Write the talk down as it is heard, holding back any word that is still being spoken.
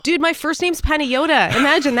Dude, my first name's Penny Yoda.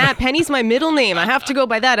 Imagine that. Penny's my middle name. I have to go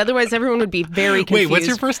by that. Otherwise, everyone would be very confused. Wait, what's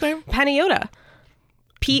your first name? Penny Yoda.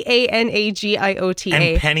 Panagiota.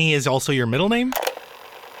 And Penny is also your middle name?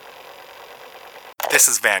 This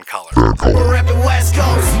is Van Color. We're at the West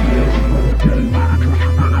Coast.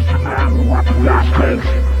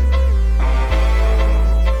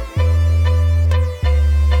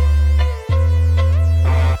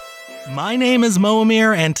 My name is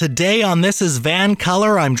Moamir, and today on This is Van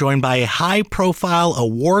Color, I'm joined by a high-profile,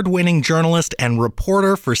 award-winning journalist and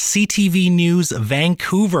reporter for CTV News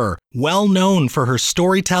Vancouver, well known for her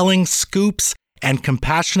storytelling, scoops, and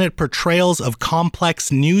compassionate portrayals of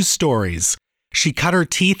complex news stories. She cut her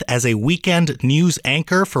teeth as a weekend news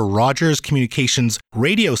anchor for Rogers Communications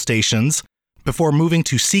radio stations before moving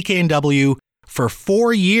to CKNW for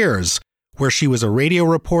 4 years, where she was a radio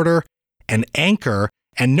reporter, an anchor,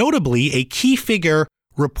 and notably a key figure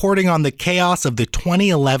reporting on the chaos of the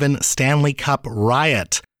 2011 Stanley Cup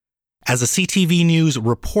riot. As a CTV News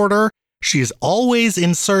reporter, she is always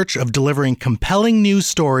in search of delivering compelling news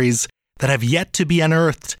stories that have yet to be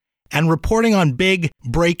unearthed and reporting on big,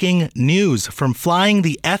 breaking news, from flying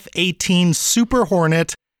the F-18 Super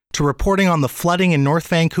Hornet to reporting on the flooding in North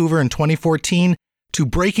Vancouver in 2014 to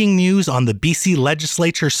breaking news on the BC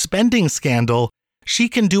legislature spending scandal. She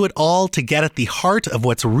can do it all to get at the heart of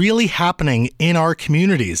what's really happening in our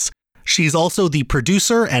communities. She's also the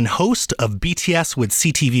producer and host of BTS with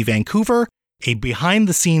CTV Vancouver, a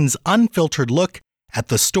behind-the-scenes unfiltered look at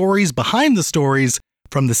the stories behind the stories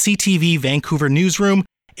from the CTV Vancouver newsroom.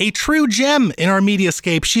 A true gem in our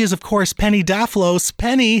mediascape. She is, of course, Penny Daflos.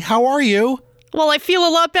 Penny, how are you? Well, I feel a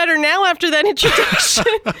lot better now after that introduction.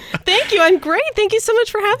 Thank you. I'm great. Thank you so much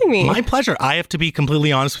for having me. My pleasure. I have to be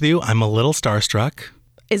completely honest with you. I'm a little starstruck.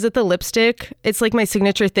 Is it the lipstick? It's like my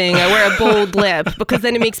signature thing. I wear a bold lip because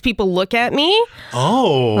then it makes people look at me.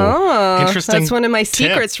 Oh, interesting. That's one of my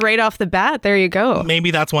secrets right off the bat. There you go.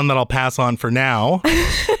 Maybe that's one that I'll pass on for now.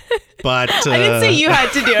 But I didn't say you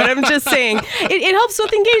had to do it. I'm just saying it helps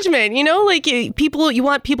with engagement. You know, like you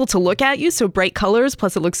want people to look at you. So bright colors,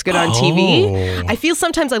 plus it looks good on TV. I feel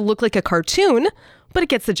sometimes I look like a cartoon, but it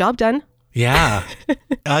gets the job done. Yeah.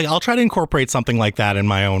 I'll try to incorporate something like that in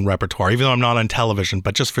my own repertoire, even though I'm not on television,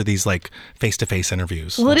 but just for these like face-to-face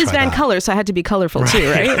interviews. Well, it is Van Color, so I had to be colorful too,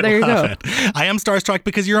 right? There you go. I am starstruck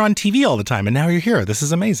because you're on TV all the time, and now you're here. This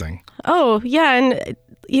is amazing. Oh, yeah. And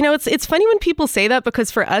you know, it's funny when people say that, because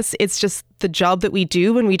for us, it's just the job that we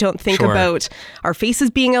do when we don't think about our faces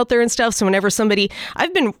being out there and stuff. So whenever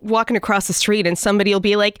I've been walking across the street and somebody will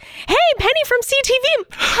be like, "Hey, Penny from CTV.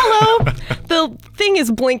 Hello." The thing is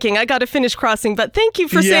blinking. I got to finish crossing, but thank you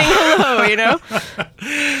for saying hello, you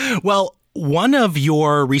know? Well, one of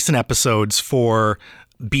your recent episodes for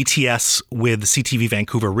BTS with CTV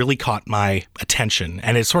Vancouver really caught my attention,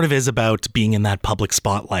 and it sort of is about being in that public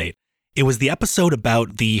spotlight. It was the episode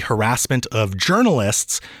about the harassment of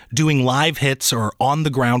journalists doing live hits or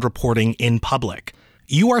on-the-ground reporting in public.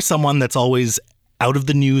 You are someone that's always out of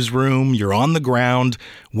the newsroom, you're on the ground,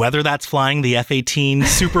 whether that's flying the F-18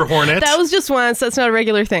 Super Hornet. That was just once, that's not a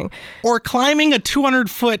regular thing. Or climbing a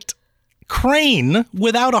 200-foot crane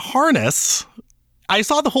without a harness. I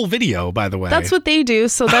saw the whole video, by the way. That's what they do,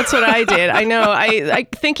 so that's what I did. I know. I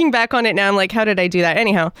thinking back on it now, I'm like, how did I do that?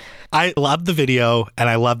 Anyhow. I loved the video, and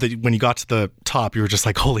I loved that when you got to the top, you were just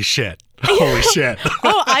like, holy shit. Holy shit.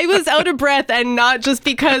 Oh, I was out of breath, and not just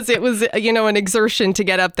because it was, you know, an exertion to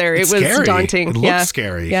get up there. It was scary. Daunting. It looks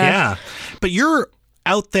scary. Yeah. But you're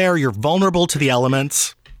out there, you're vulnerable to the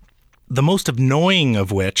elements, the most annoying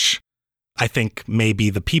of which I think may be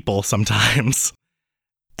the people sometimes.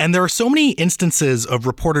 And there are so many instances of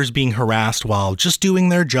reporters being harassed while just doing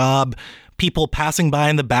their job, people passing by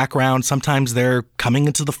in the background, sometimes they're coming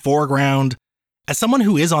into the foreground. As someone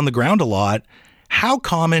who is on the ground a lot, how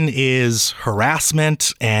common is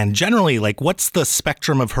harassment, and generally, like, what's the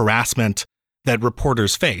spectrum of harassment that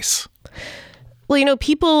reporters face? Well, you know,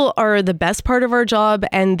 people are the best part of our job,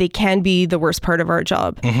 and they can be the worst part of our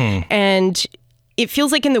job. Mm-hmm. And it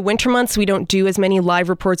feels like in the winter months, we don't do as many live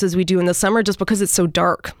reports as we do in the summer just because it's so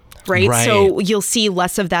dark. Right. So you'll see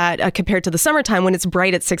less of that compared to the summertime when it's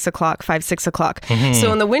bright at 6 o'clock, 6 o'clock. Mm-hmm.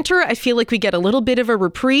 So in the winter, I feel like we get a little bit of a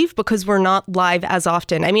reprieve because we're not live as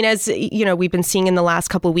often. I mean, as you know, we've been seeing in the last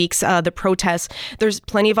couple of weeks, the protests, there's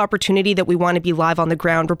plenty of opportunity that we want to be live on the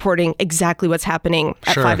ground reporting exactly what's happening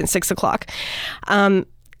at 5 and 6 o'clock. In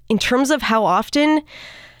terms of how often,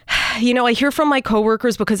 you know, I hear from my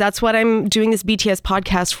coworkers because that's what I'm doing this BTS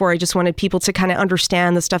podcast for. I just wanted people to kind of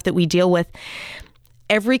understand the stuff that we deal with.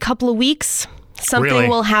 Every couple of weeks, Something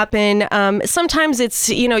will happen. Sometimes it's,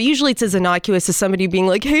 usually it's as innocuous as somebody being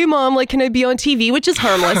like, hey, mom, like, can I be on TV? Which is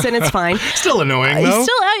harmless and it's fine. Still annoying, though.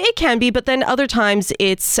 It can be. But then other times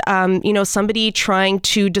it's, somebody trying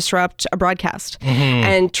to disrupt a broadcast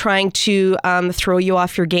and trying to throw you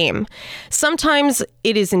off your game. Sometimes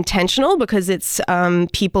it is intentional because it's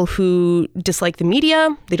people who dislike the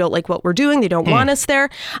media. They don't like what we're doing. They don't want us there.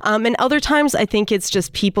 And other times I think it's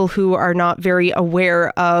just people who are not very aware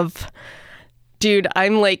of, dude,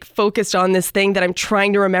 I'm like focused on this thing that I'm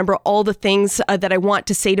trying to remember all the things that I want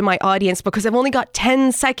to say to my audience because I've only got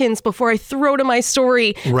 10 seconds before I throw to my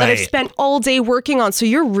story that I've spent all day working on. So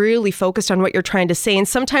you're really focused on what you're trying to say. And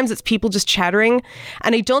sometimes it's people just chattering.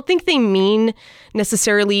 And I don't think they mean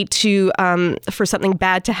necessarily to for something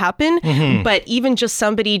bad to happen, but even just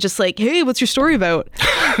somebody just like, hey, what's your story about?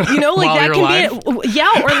 Like that can be,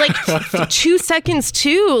 or like 2 seconds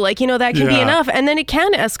too, like, that can be enough. And then it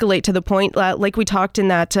can escalate to the point, like we talked in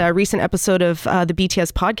that recent episode of the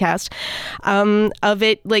BTS podcast, of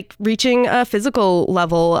it like reaching a physical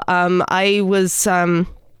level. I was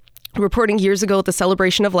reporting years ago at the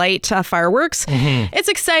Celebration of Light fireworks. It's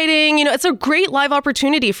exciting. It's a great live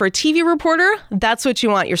opportunity for a TV reporter. That's what you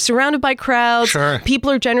want. You're surrounded by crowds. Sure. People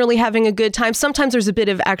are generally having a good time. Sometimes there's a bit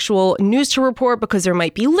of actual news to report because there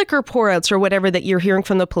might be liquor pour-outs or whatever that you're hearing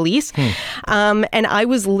from the police. And I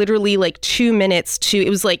was literally like 2 minutes to, it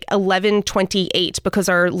was like 11:28 because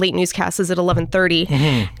our late newscast is at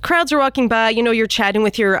 11:30. Crowds are walking by, you're chatting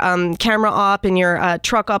with your camera op and your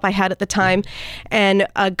truck op I had at the time. And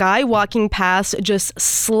a guy walking past just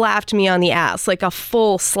slapped me on the ass, like a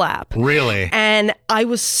full slap. Really? And I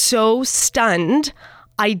was so stunned.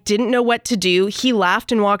 I didn't know what to do. He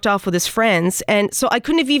laughed and walked off with his friends. And so I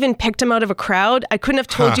couldn't have even picked him out of a crowd. I couldn't have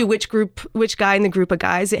told you which guy in the group of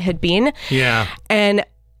guys it had been. Yeah. And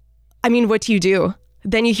I mean, what do?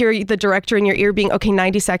 Then you hear the director in your ear being, okay,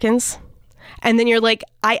 90 seconds. And then you're like,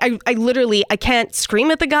 I literally, I can't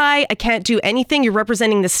scream at the guy. I can't do anything. You're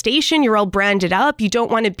representing the station. You're all branded up. You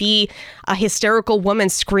don't want to be a hysterical woman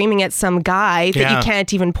screaming at some guy that you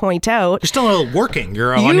can't even point out. You're still working.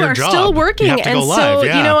 You're on your job. You are still working. You have to and go live.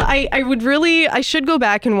 So, I should go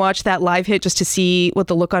back and watch that live hit just to see what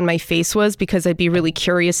the look on my face was, because I'd be really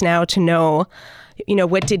curious now to know,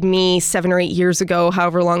 what did me 7 or 8 years ago,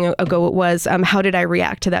 however long ago it was, how did I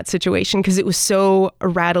react to that situation? Because it was so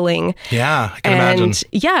rattling. Yeah, I can imagine.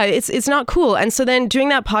 Yeah, it's not cool. And so then doing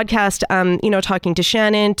that podcast, talking to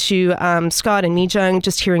Shannon, to Scott and Mijung,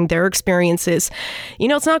 just hearing their experiences,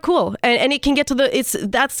 it's not cool. And it can get to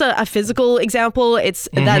that's a physical example.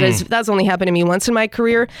 That's only happened to me once in my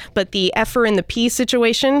career, but the F-er and the P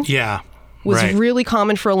situation. Yeah. Was really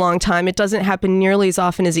common for a long time. It doesn't happen nearly as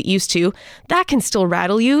often as it used to. That can still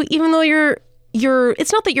rattle you, even though you're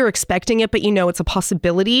it's not that you're expecting it, but it's a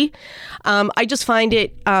possibility. I just find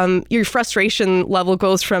it, your frustration level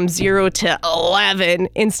goes from 0 to 11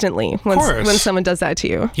 instantly when someone does that to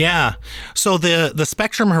you. Yeah. So the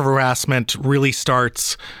spectrum of harassment really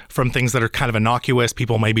starts from things that are kind of innocuous.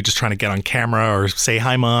 People maybe just trying to get on camera or say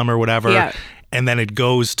hi, mom, or whatever. Yeah. And then it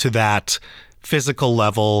goes to that physical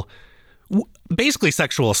level, basically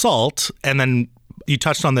sexual assault, and then you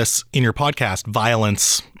touched on this in your podcast,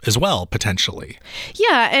 violence as well, potentially.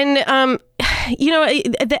 Yeah, and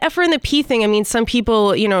the F and the P thing, I mean, some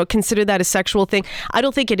people, consider that a sexual thing. I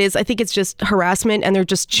don't think it is. I think it's just harassment, and they're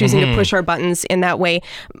just choosing to push our buttons in that way.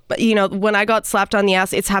 But, when I got slapped on the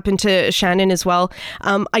ass, it's happened to Shannon as well.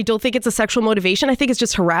 I don't think it's a sexual motivation. I think it's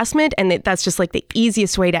just harassment, and that's just like the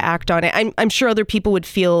easiest way to act on it. I'm sure other people would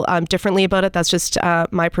feel differently about it. That's just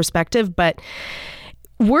my perspective, but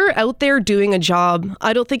we're out there doing a job.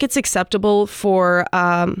 I don't think it's acceptable for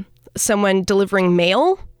someone delivering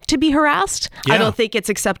mail to be harassed. Yeah. I don't think it's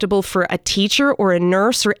acceptable for a teacher or a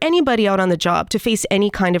nurse or anybody out on the job to face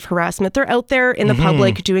any kind of harassment. They're out there in the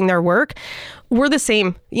public doing their work. We're the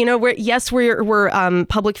same. We're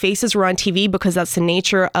public faces. We're on TV because that's the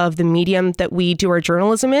nature of the medium that we do our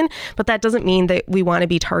journalism in. But that doesn't mean that we want to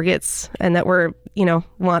be targets and that we're,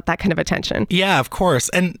 want that kind of attention. Yeah, of course.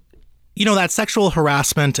 And that sexual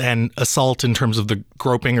harassment and assault in terms of the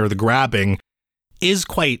groping or the grabbing is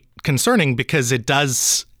quite concerning because it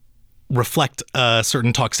does reflect a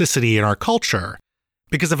certain toxicity in our culture.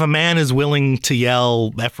 Because if a man is willing to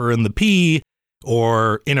yell F-er and the P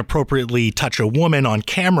or inappropriately touch a woman on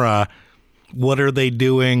camera, what are they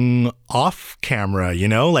doing off camera,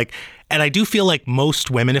 And I do feel like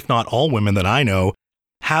most women, if not all women that I know,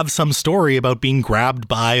 have some story about being grabbed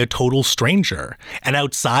by a total stranger and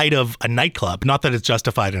outside of a nightclub. Not that it's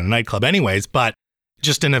justified in a nightclub anyways, but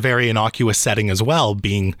just in a very innocuous setting as well,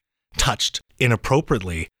 being touched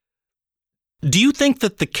inappropriately. Do you think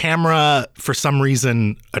that the camera, for some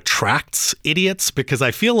reason, attracts idiots? Because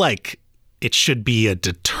I feel like it should be a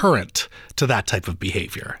deterrent to that type of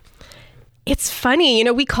behavior. It's funny,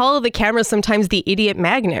 we call the camera sometimes the idiot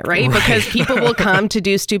magnet, right? Because people will come to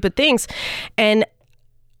do stupid things. And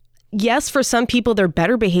yes, for some people, they're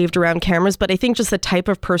better behaved around cameras, but I think just the type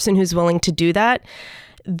of person who's willing to do that,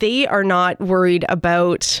 they are not worried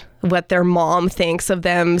about what their mom thinks of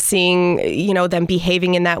them seeing, them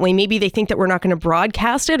behaving in that way. Maybe they think that we're not going to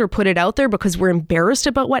broadcast it or put it out there because we're embarrassed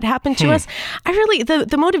about what happened to us.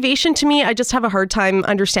 The motivation to me, I just have a hard time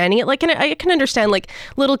understanding it. Like, and I can understand like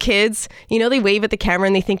little kids, they wave at the camera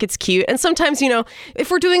and they think it's cute. And sometimes,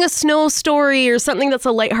 if we're doing a snow story or something that's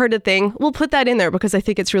a lighthearted thing, we'll put that in there because I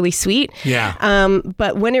think it's really sweet. Yeah.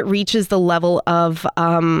 But when it reaches the level of,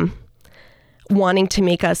 wanting to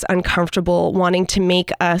make us uncomfortable, wanting to make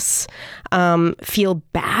us feel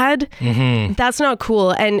bad, that's not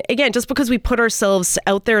cool. And again, just because we put ourselves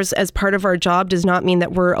out there as part of our job does not mean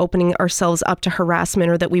that we're opening ourselves up to harassment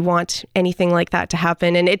or that we want anything like that to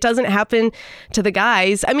happen. And it doesn't happen to the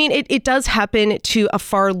guys. I mean, it does happen to a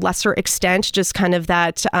far lesser extent, just kind of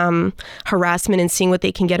that harassment and seeing what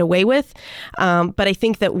they can get away with. But I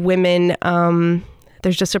think that women,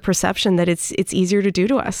 there's just a perception that it's easier to do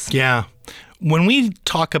to us. Yeah. When we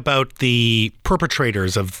talk about the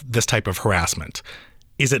perpetrators of this type of harassment,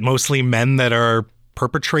 is it mostly men that are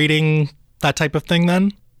perpetrating that type of thing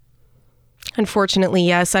then? Unfortunately,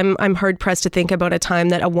 yes. I'm hard pressed to think about a time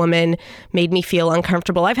that a woman made me feel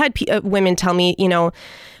uncomfortable. I've had women tell me,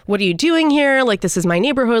 what are you doing here? Like, this is my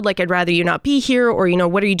neighborhood. Like, I'd rather you not be here. Or,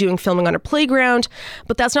 what are you doing filming on a playground?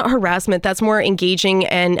 But that's not harassment. That's more engaging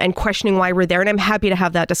and questioning why we're there. And I'm happy to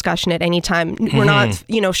have that discussion at any time. We're not,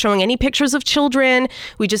 showing any pictures of children.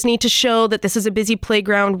 We just need to show that this is a busy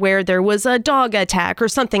playground where there was a dog attack or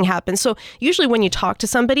something happened. So usually when you talk to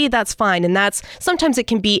somebody, that's fine. And sometimes it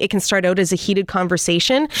can start out as a heated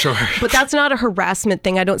conversation. Sure. But that's not a harassment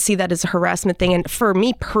thing. I don't see that as a harassment thing. And for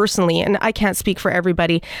me personally, and I can't speak for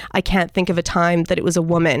everybody, I can't think of a time that it was a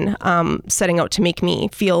woman setting out to make me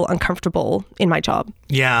feel uncomfortable in my job.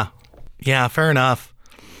 Yeah. Yeah, fair enough.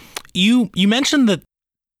 You mentioned that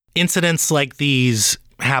incidents like these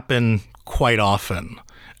happen quite often.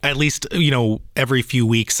 At least, every few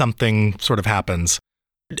weeks something sort of happens.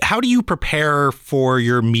 How do you prepare for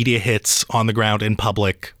your media hits on the ground in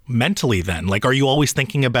public mentally then? Like, are you always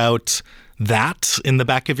thinking about that in the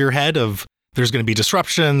back of your head of there's going to be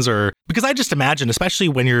disruptions? Or because I just imagine, especially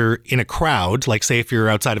when you're in a crowd, like say if you're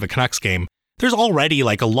outside of a Canucks game, there's already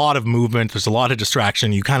like a lot of movement. There's a lot of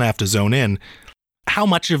distraction. You kind of have to zone in. How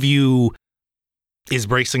much of you is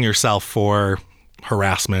bracing yourself for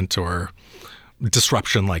harassment or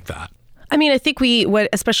disruption like that? I mean, I think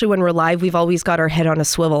especially when we're live, we've always got our head on a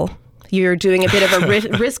swivel. You're doing a bit of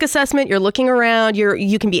a risk assessment. You're looking around.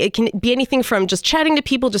 It can be anything from just chatting to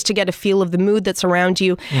people just to get a feel of the mood that's around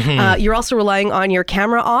you. You're also relying on your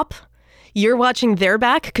camera op. You're watching their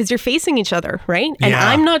back because you're facing each other, right? And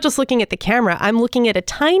Yeah. I'm not just looking at the camera. I'm looking at a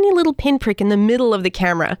tiny little pinprick in the middle of the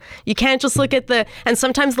camera. You can't just look at and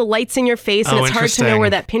sometimes the light's in your face and it's hard to know where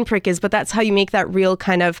that pinprick is, but that's how you make that real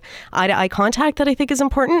kind of eye-to-eye contact that I think is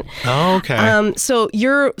important. Oh, okay. So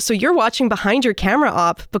you're watching behind your camera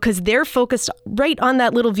op because they're focused right on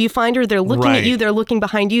that little viewfinder. They're looking at you. They're looking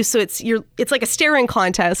behind you. So it's like a staring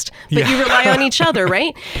contest, but you rely on each other,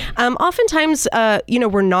 right? Oftentimes,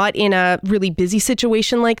 we're not in a really busy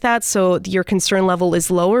situation like that, so your concern level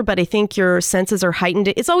is lower, but I think your senses are heightened.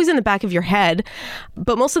 It's always in the back of your head,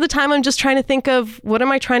 but most of the time I'm just trying to think of what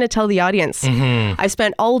am I trying to tell the audience. I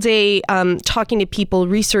spent all day talking to people,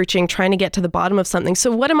 researching, trying to get to the bottom of something.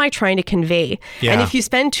 So what am I trying to convey? Yeah. And if you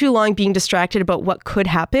spend too long being distracted about what could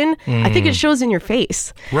happen, I think it shows in your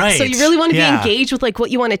face. Right. So you really want to be engaged with like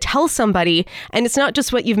what you want to tell somebody, and it's not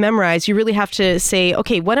just what you've memorized. You really have to say,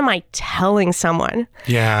 okay, what am I telling someone?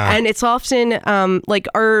 Yeah. And it's often like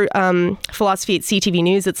our philosophy at CTV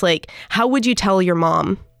News, it's like, how would you tell your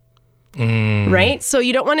mom? Right? So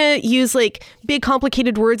you don't want to use like big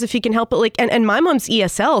complicated words if you can help it. Like, and my mom's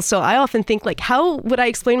ESL, so I often think like, how would I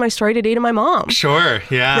explain my story today to my mom? Sure.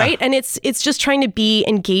 Yeah. Right? And it's just trying to be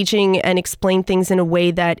engaging and explain things in a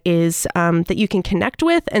way that is that you can connect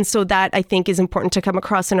with. And so that I think is important to come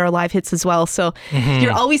across in our live hits as well. So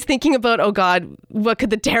you're always thinking about, oh God, what could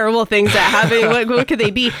the terrible things that happen? what could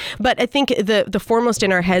they be? But I think the foremost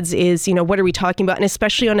in our heads is, what are we talking about? And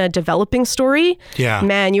especially on a developing story,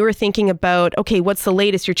 man, you were thinking about, okay, what's the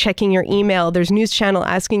latest? You're checking your email. There's news channel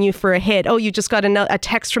asking you for a hit. Oh, you just got a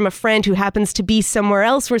text from a friend who happens to be somewhere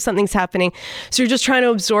else where something's happening. So you're just trying to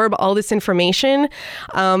absorb all this information.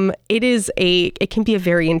 It can be a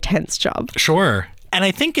very intense job. Sure. And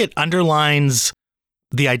I think it underlines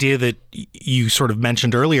the idea that you sort of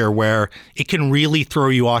mentioned earlier, where it can really throw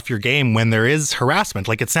you off your game when there is harassment.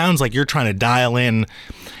 Like, it sounds like you're trying to dial in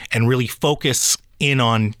and really focus in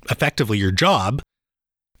on effectively your job.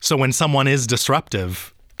 So when someone is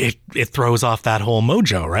disruptive, it throws off that whole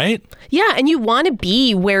mojo, right? Yeah, and you want to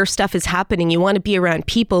be where stuff is happening. You want to be around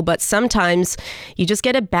people, but sometimes you just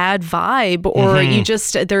get a bad vibe,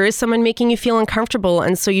 or there is someone making you feel uncomfortable,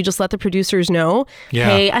 and so you just let the producers know,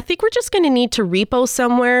 hey, I think we're just going to need to repo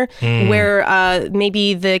somewhere where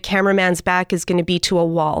maybe the cameraman's back is going to be to a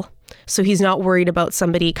wall, so he's not worried about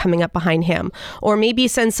somebody coming up behind him. Or maybe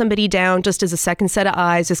send somebody down just as a second set of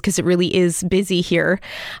eyes, just because it really is busy here,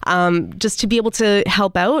 just to be able to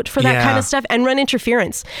help out for that kind of stuff and run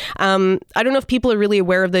interference. I don't know if people are really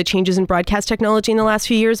aware of the changes in broadcast technology in the last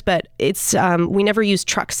few years, but it's we never use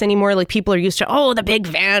trucks anymore. Like, people are used to, the big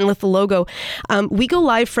van with the logo. We go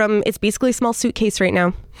live from, it's basically a small suitcase right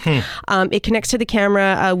now. It connects to the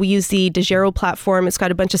camera. We use the Degero platform. It's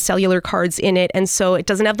got a bunch of cellular cards in it, and so it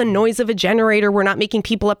doesn't have the noise of a generator. We're not making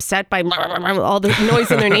people upset by all the noise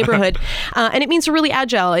in their neighborhood. And it means we're really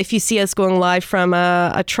agile. If you see us going live from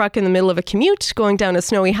a truck in the middle of a commute, going down a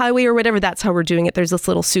snowy highway or whatever, that's how we're doing it. There's this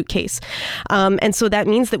little suitcase. And so that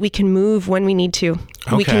means that we can move when we need to.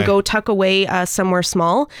 Okay. We can go tuck away somewhere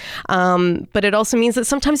small. But it also means that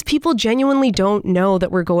sometimes people genuinely don't know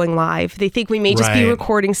that we're going live. They think we may just be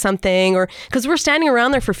recording something, or because we're standing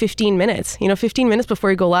around there for 15 minutes. 15 minutes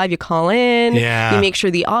before you go live, you call in, you make sure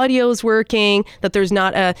the audio's working, that there's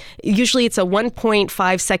not usually it's a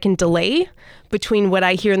 1.5 second delay between what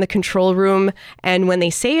I hear in the control room and when they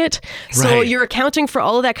say it. So you're accounting for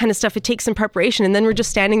all of that kind of stuff. It takes some preparation, and then we're just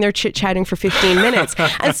standing there chit-chatting for 15 minutes.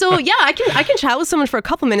 And so, I can chat with someone for a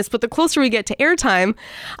couple minutes, but the closer we get to airtime,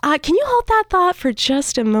 can you hold that thought for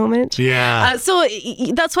just a moment? Yeah. So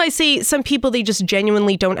that's why I say some people, they just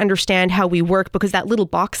genuinely don't understand how we work, because that little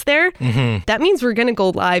box there, that means we're going to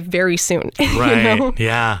go live very soon. Right.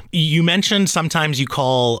 Yeah. You mentioned sometimes you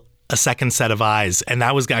call a second set of eyes, and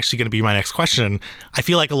that was actually going to be my next question. I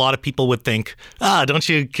feel like a lot of people would think, don't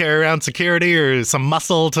you carry around security or some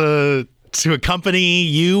muscle to accompany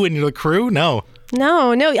you and the crew? No.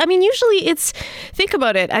 I mean, usually think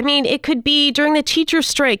about it. I mean, it could be during the teacher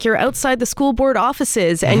strike, you're outside the school board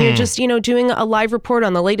offices and you're just, doing a live report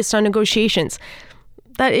on the latest on negotiations.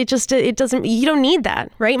 That it doesn't, you don't need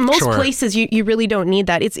that, right? Most places you really don't need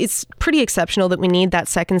that. It's pretty exceptional that we need that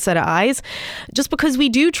second set of eyes, just because we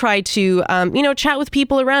do try to, chat with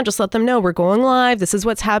people around, just let them know we're going live. This is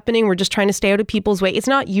what's happening. We're just trying to stay out of people's way. It's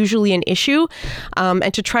not usually an issue.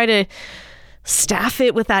 And to try to staff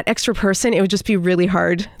it with that extra person, it would just be really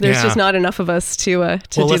hard. There's just not enough of us to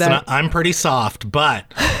do that. I'm pretty soft,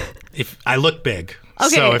 but if I look big.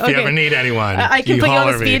 Okay, so if you ever need anyone, I can put you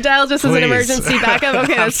on the speed dial just as an emergency backup.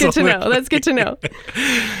 Okay, that's good to know. That's good to know.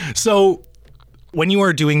 So when you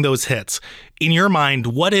are doing those hits, in your mind,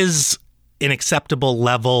 what is an acceptable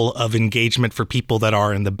level of engagement for people that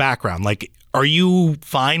are in the background? Like, are you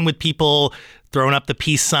fine with people throwing up the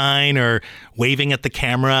peace sign or waving at the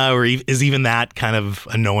camera, or is even that kind of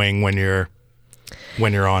annoying when you're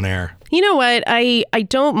on air? You know what? I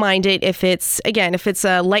don't mind it if it's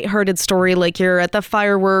a lighthearted story, like you're at the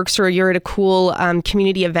fireworks or you're at a cool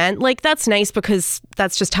community event. Like, that's nice because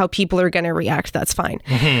that's just how people are going to react. That's fine.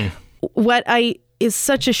 What is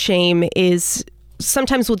such a shame is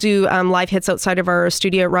sometimes we'll do live hits outside of our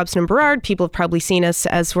studio at Robson and Burrard. People have probably seen us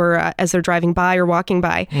as they're driving by or walking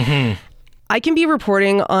by. I can be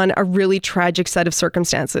reporting on a really tragic set of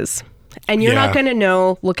circumstances. And you're not going to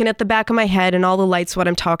know, looking at the back of my head and all the lights, what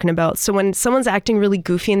I'm talking about. So when someone's acting really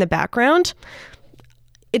goofy in the background,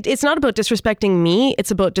 it's not about disrespecting me.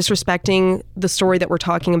 It's about disrespecting the story that we're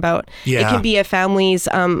talking about. It can be a family's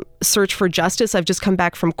search for justice. I've just come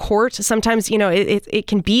back from court. Sometimes, it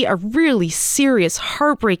can be a really serious,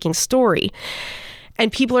 heartbreaking story.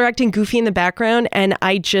 And people are acting goofy in the background. And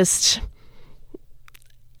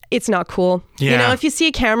it's not cool. If you see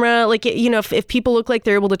a camera, like, if people look like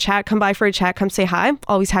they're able to chat, come by for a chat, come say hi.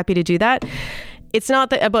 Always happy to do that. It's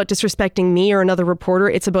not about disrespecting me or another reporter.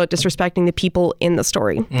 It's about disrespecting the people in the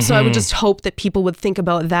story. So I would just hope that people would think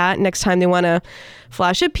about that next time they want to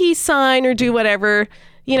flash a peace sign or do whatever.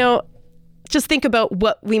 Just think about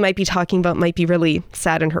what we might be talking about might be really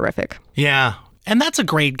sad and horrific. Yeah. And that's a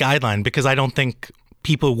great guideline, because I don't think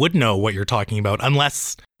people would know what you're talking about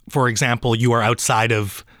unless, for example, you are outside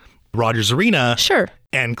of Rogers Arena. Sure.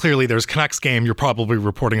 And clearly there's Canucks game. You're probably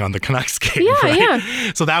reporting on the Canucks game. Yeah.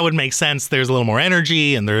 So that would make sense. There's a little more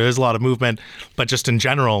energy and there is a lot of movement, but just in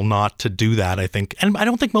general, not to do that, I think. And I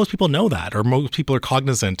don't think most people know that, or most people are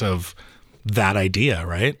cognizant of that idea,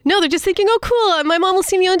 right? No, they're just thinking, oh, cool, my mom will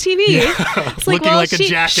see me on TV. Yeah. It's Looking like a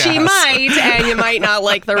jackass. She might, and you might not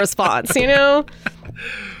like the response, you know?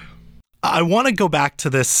 I want to go back to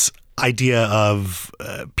this idea of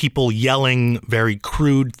people yelling very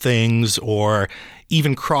crude things or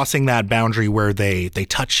even crossing that boundary where they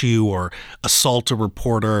touch you or assault a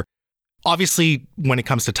reporter. Obviously, when it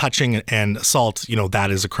comes to touching and assault, you know, that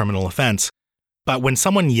is a criminal offense. But when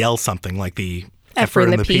someone yells something like the F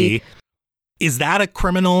and the P, is that a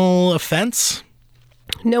criminal offense?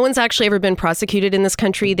 No one's actually ever been prosecuted in this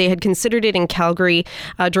country. They had considered it in Calgary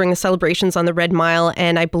during the celebrations on the Red Mile,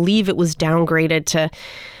 and I believe it was downgraded to...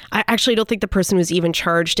 I actually don't think the person was even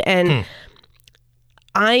charged. And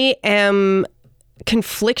I am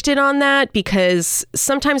conflicted on that because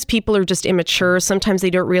sometimes people are just immature. Sometimes they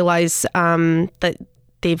don't realize that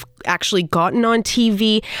they've actually gotten on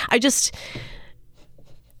TV.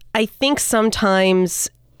 I think sometimes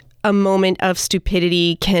a moment of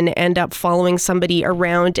stupidity can end up following somebody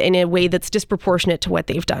around in a way that's disproportionate to what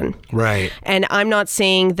they've done. Right. And I'm not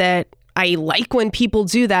saying that I like when people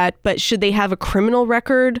do that, but should they have a criminal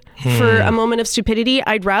record for a moment of stupidity?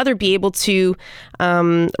 I'd rather be able to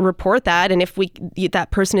report that. And if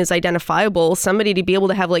that person is identifiable, somebody to be able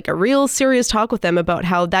to have like a real serious talk with them about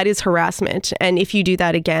how that is harassment. And if you do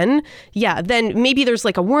that again, yeah, then maybe there's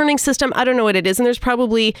like a warning system. I don't know what it is. And there's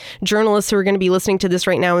probably journalists who are going to be listening to this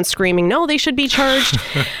right now and screaming, no, they should be charged.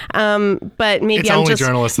 But maybe it's only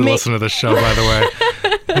journalists that listen to this show, by the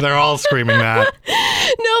way. They're all screaming that.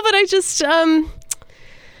 No, but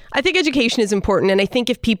I think education is important, and I think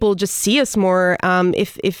if people just see us more,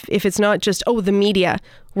 if it's not just the media,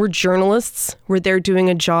 we're journalists, we're there doing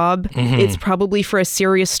a job. It's probably for a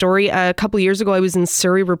serious story. A couple of years ago, I was in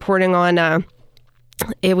Surrey reporting on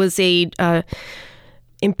it was a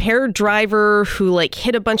impaired driver who like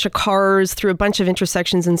hit a bunch of cars through a bunch of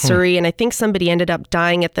intersections in Surrey, and I think somebody ended up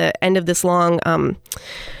dying at the end of this long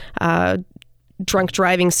drunk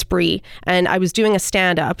driving spree. And I was doing a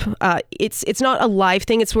stand-up. It's not a live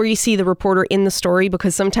thing. It's where you see the reporter in the story,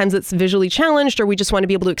 because sometimes it's visually challenged, or we just want to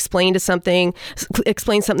be able to explain something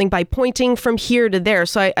by pointing from here to there.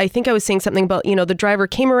 So I think I was saying something about, the driver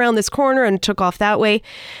came around this corner and took off that way.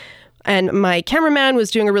 And my cameraman was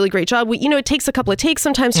doing a really great job. It takes a couple of takes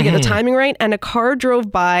sometimes to get the timing right. And a car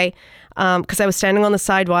drove by because I was standing on the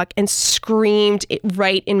sidewalk and screamed it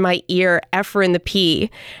right in my ear, F and the P.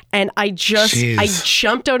 And I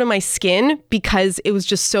jumped out of my skin because it was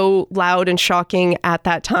just so loud and shocking at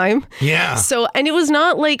that time. Yeah. So, and it was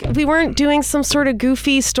not like we weren't doing some sort of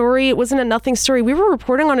goofy story. It wasn't a nothing story. We were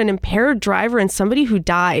reporting on an impaired driver and somebody who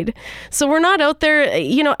died. So we're not out there,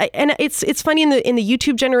 and it's funny in the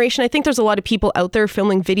YouTube generation. I think there's a lot of people out there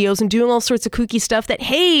filming videos and doing all sorts of kooky stuff that,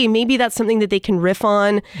 hey, maybe that's something that they can riff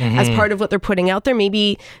on as part of what they're putting out there.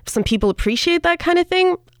 Maybe some people appreciate that kind of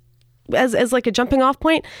thing as like a jumping off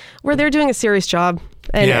point, where they're doing a serious job,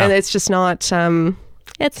 and it's just not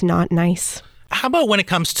it's not nice. How about when it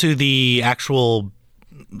comes to the actual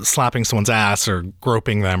slapping someone's ass or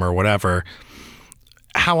groping them or whatever?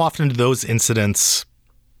 How often do those incidents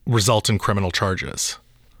result in criminal charges?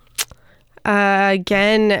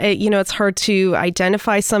 Again, it's hard to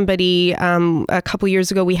identify somebody. A couple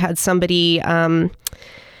years ago, we had somebody.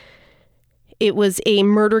 It was a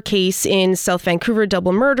murder case in South Vancouver,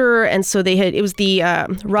 double murder. And so it was the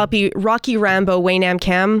Rocky Rambo, Wayne Am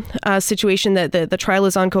Cam situation that the trial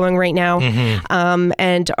is ongoing right now.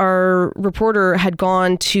 And our reporter had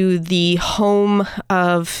gone to the home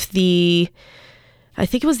of I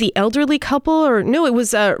think it was the elderly couple, or no, it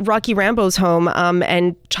was Rocky Rambo's home,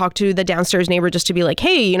 and talked to the downstairs neighbor just to be like,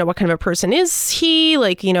 hey, what kind of a person is he?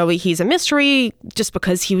 Like, he's a mystery just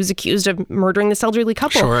because he was accused of murdering this elderly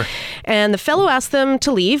couple. Sure. And the fellow asked them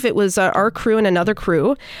to leave. It was our crew and another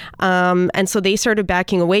crew. And so they started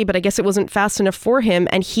backing away, but I guess it wasn't fast enough for him.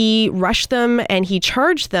 And he rushed them and he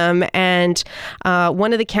charged them. And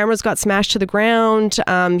one of the cameras got smashed to the ground.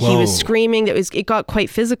 He was screaming. It got quite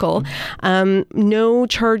physical. No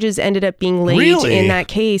charges ended up being laid in that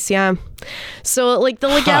case. Yeah. So like the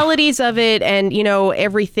legalities of it and,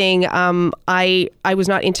 everything, I was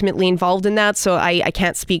not intimately involved in that. So I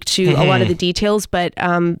can't speak to a lot of the details, but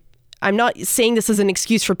I'm not saying this is an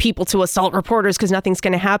excuse for people to assault reporters because nothing's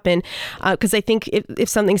going to happen. Because I think if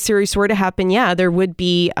something serious were to happen, there would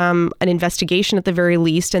be an investigation at the very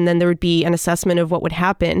least. And then there would be an assessment of what would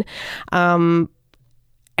happen.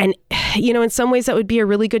 And, in some ways that would be a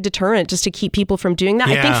really good deterrent just to keep people from doing that.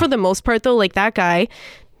 Yeah. I think for the most part, though, like that guy,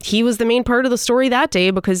 he was the main part of the story that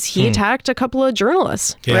day because he attacked a couple of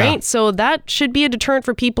journalists, right? So that should be a deterrent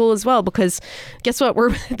for people as well, because guess what?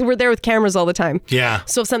 We're there with cameras all the time. Yeah.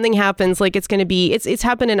 So if something happens, like it's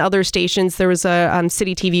happened in other stations. There was a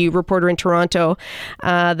City TV reporter in Toronto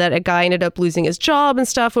that a guy ended up losing his job and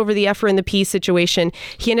stuff over the F in the P situation.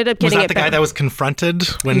 He ended up getting Was that the guy that was confronted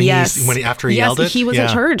after he yelled it? He wasn't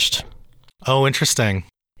charged. Oh, interesting.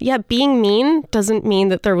 Yeah, being mean doesn't mean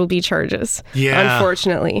that there will be charges. Yeah.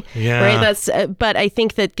 Unfortunately. Yeah. Right. But I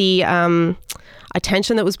think that the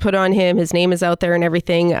attention that was put on him, his name is out there and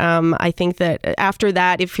everything. I think that after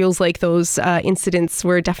that, it feels like those incidents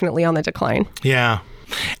were definitely on the decline. Yeah.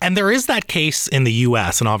 And there is that case in the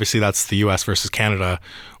U.S., and obviously that's the U.S. versus Canada,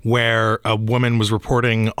 where a woman was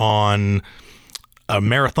reporting on a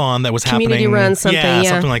marathon that was Community happening. run, something,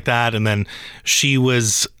 something like that. And then she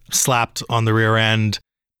was slapped on the rear end.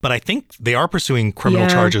 But I think they are pursuing criminal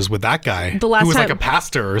charges with that guy who was like a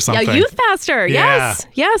pastor or something. Yeah, youth pastor. Yeah.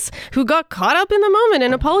 Yes. Who got caught up in the moment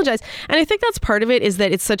and apologized. And I think that's part of it, is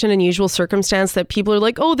that it's such an unusual circumstance that people are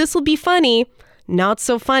like, oh, this will be funny. Not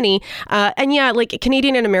so funny. And yeah, like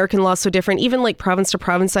Canadian and American law is so different. Even like province to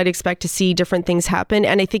province, I'd expect to see different things happen.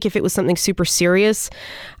 And I think if it was something super serious,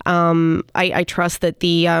 I trust that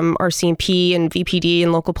the RCMP and VPD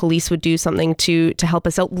and local police would do something to help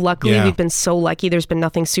us out. Luckily, we've been so lucky. There's been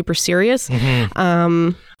nothing super serious.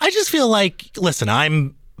 I just feel like, listen,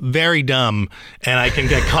 I'm very dumb and I can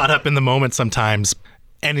get caught up in the moment sometimes.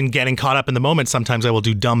 And in getting caught up in the moment, sometimes I will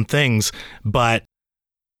do dumb things. But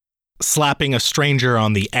slapping a stranger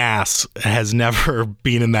on the ass has never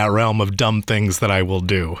been in that realm of dumb things that I will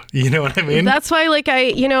do. You know what I mean? That's why, like,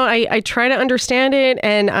 I try to understand it,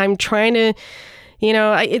 and I'm trying to,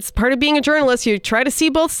 it's part of being a journalist. You try to see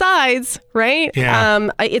both sides, right? Yeah.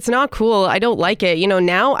 It's not cool. I don't like it.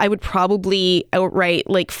 Now I would probably outright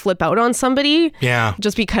like flip out on somebody. Yeah.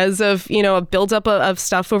 Just because of, a buildup of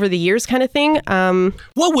stuff over the years kind of thing.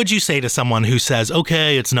 What would you say to someone who says,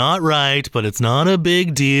 okay, it's not right, but it's not a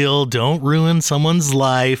big deal. Don't ruin someone's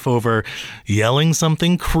life over yelling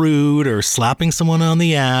something crude or slapping someone on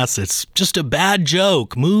the ass. It's just a bad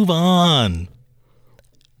joke. Move on.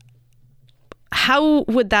 How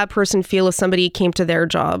would that person feel if somebody came to their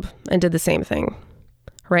job and did the same thing?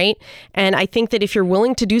 Right? And I think that if you're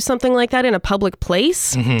willing to do something like that in a public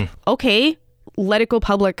place, okay, let it go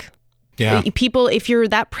public. Yeah. People, if you're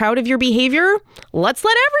that proud of your behavior, let's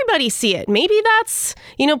let everybody see it. Maybe that's,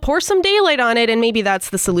 pour some daylight on it, and maybe that's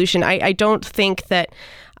the solution. I don't think that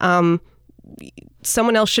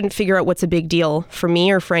someone else shouldn't figure out what's a big deal for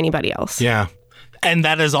me or for anybody else. Yeah. And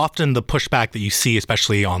that is often the pushback that you see,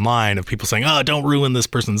 especially online, of people saying, oh, don't ruin this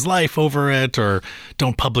person's life over it, or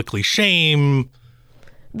don't publicly shame.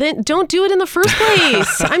 Then don't do it in the first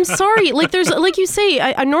place. I'm sorry. Like there's, like you say,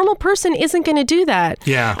 a normal person isn't going to do that.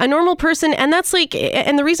 Yeah. A normal person. And that's like,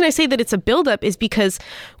 and the reason I say that it's a buildup is because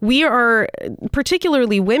we are,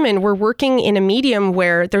 particularly women, we're working in a medium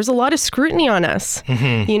where there's a lot of scrutiny on us.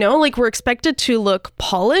 Like we're expected to look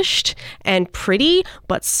polished and pretty,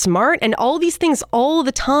 but smart and all these things all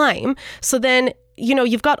the time. So then,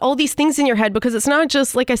 you've got all these things in your head, because it's not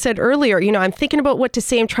just, like I said earlier, I'm thinking about what to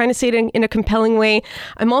say. I'm trying to say it in a compelling way.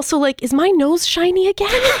 I'm also like, is my nose shiny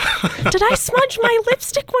again? Did I smudge my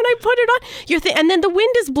lipstick when I put it on? And then the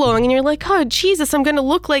wind is blowing and you're like, oh, Jesus, I'm going to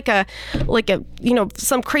look like a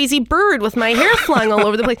some crazy bird with my hair flying all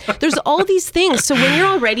over the place. There's all these things. So when you're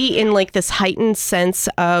already in like this heightened sense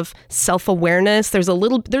of self-awareness, there's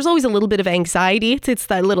always a little bit of anxiety. It's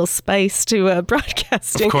that little spice to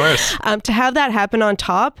broadcasting. Of course. To have that happen on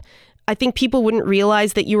top, I think people wouldn't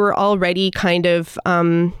realize that you were already kind of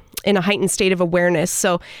in a heightened state of awareness.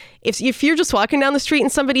 So if you're just walking down the street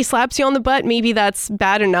and somebody slaps you on the butt, maybe that's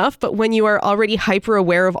bad enough. But when you are already hyper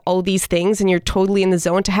aware of all these things and you're totally in the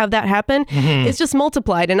zone, to have that happen, it's just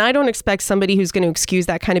multiplied. And I don't expect somebody who's going to excuse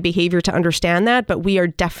that kind of behavior to understand that. But we are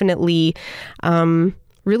definitely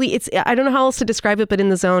really, I don't know how else to describe it, but in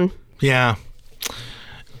the zone. Yeah.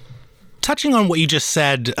 Touching on what you just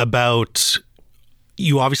said about,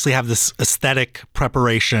 you obviously have this aesthetic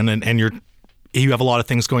preparation and you have a lot of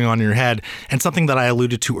things going on in your head, and something that I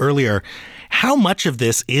alluded to earlier, how much of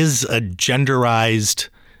this is a genderized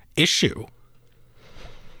issue?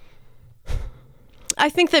 I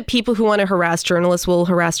think that people who want to harass journalists will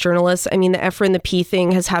harass journalists. I mean, the F and the P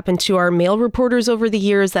thing has happened to our male reporters over the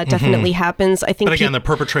years. That definitely happens. I think. But again, the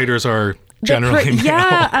perpetrators are generally male.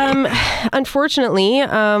 Yeah, unfortunately.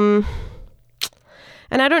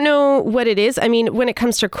 And I don't know what it is. I mean, when it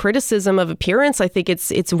comes to criticism of appearance, I think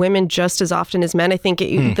it's women just as often as men. I think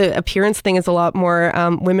the appearance thing is a lot more,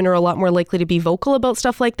 women are a lot more likely to be vocal about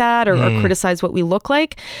stuff like that or criticize what we look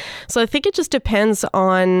like. So I think it just depends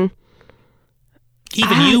on...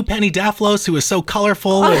 Even you, Penny Daflos, who is so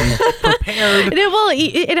colorful and prepared. Well,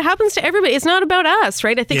 it happens to everybody. It's not about us,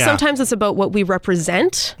 right? I think sometimes it's about what we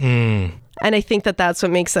represent. And I think that's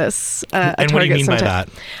what makes us a target. And what do you mean by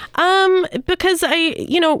that? Because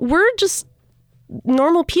we're just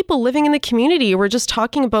normal people living in the community. We're just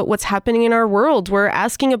talking about what's happening in our world. We're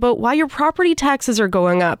asking about why your property taxes are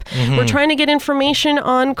going up. We're trying to get information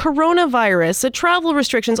on coronavirus, travel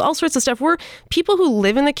restrictions, all sorts of stuff. We're people who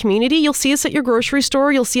live in the community. You'll see us at your grocery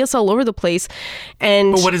store. You'll see us all over the place.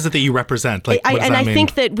 And but what is it that you represent? Like, I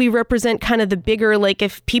think that we represent kind of the bigger, like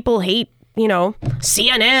if people hate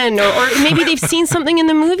CNN or maybe they've seen something in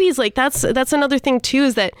the movies, like that's another thing too,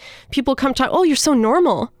 is that people come talk, oh, you're so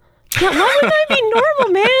normal. Yeah, why would I be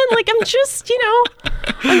normal, man? Like, I'm just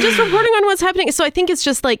reporting on what's happening. So I think it's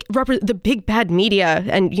just like the big bad media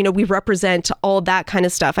and, we represent all that kind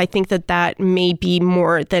of stuff. I think that may be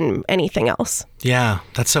more than anything else. Yeah,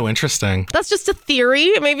 that's so interesting. That's just a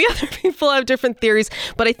theory. Maybe other people have different theories,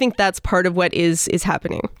 but I think that's part of what is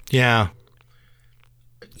happening. Yeah.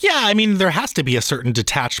 Yeah, I mean, there has to be a certain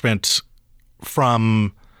detachment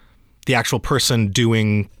from the actual person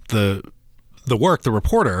doing the work, the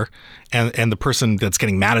reporter, and the person that's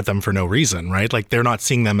getting mad at them for no reason, right? Like they're not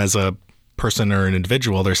seeing them as a person or an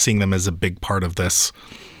individual. They're seeing them as a big part of this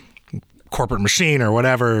corporate machine or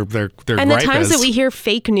whatever their and the times that we hear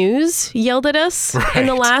fake news yelled at us in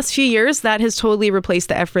the last few years, that has totally replaced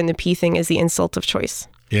the F and the P thing as the insult of choice.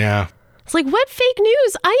 Yeah. It's like, what fake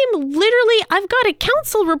news? I've got a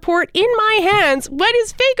council report in my hands. What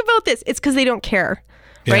is fake about this? It's because they don't care.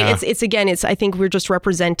 Right. Yeah. I think we're just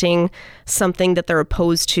representing something that they're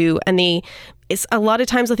opposed to. And it's a lot of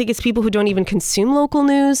times I think it's people who don't even consume local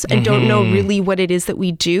news and don't know really what it is that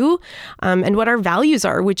we do and what our values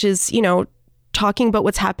are, which is, talking about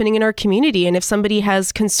what's happening in our community. And if somebody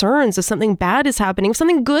has concerns, if something bad is happening, if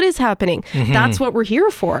something good is happening, that's what we're here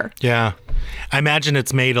for. Yeah. I imagine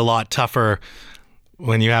it's made a lot tougher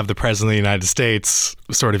when you have the president of the United States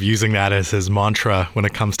sort of using that as his mantra when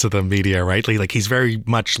it comes to the media, right? Like he's very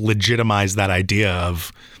much legitimized that idea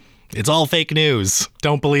of it's all fake news.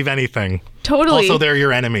 Don't believe anything. Totally. Also, they're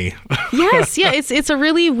your enemy. Yes. Yeah. It's a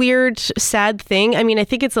really weird, sad thing. I mean, I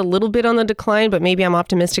think it's a little bit on the decline, but maybe I'm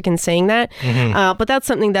optimistic in saying that. But that's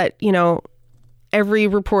something that, every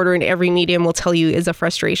reporter in every medium will tell you is a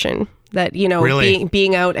frustration that, really?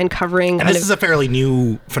 being out and covering. And this is a fairly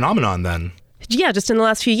new phenomenon then. Yeah, just in the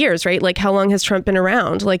last few years, right? Like, how long has Trump been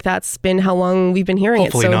around? Like, that's been how long we've been hearing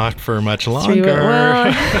Hopefully it. Hopefully not for much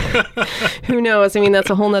longer. Who knows? I mean, that's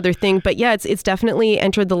a whole nother thing. But yeah, it's definitely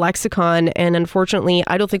entered the lexicon. And unfortunately,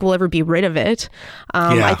 I don't think we'll ever be rid of it.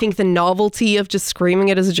 I think the novelty of just screaming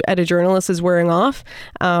it at a journalist is wearing off.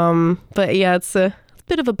 But yeah, it's a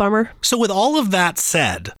bit of a bummer. So with all of that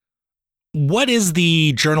said, what is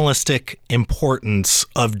the journalistic importance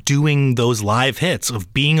of doing those live hits,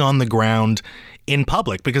 of being on the ground in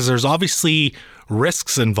public? Because there's obviously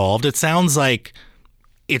risks involved. It sounds like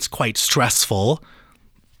it's quite stressful.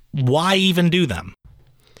 Why even do them?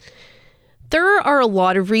 There are a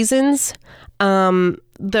lot of reasons.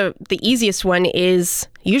 The easiest one is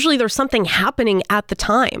usually there's something happening at the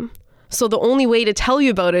time. So the only way to tell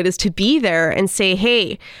you about it is to be there and say,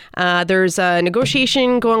 hey, there's a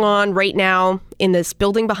negotiation going on right now in this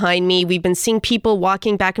building behind me. We've been seeing people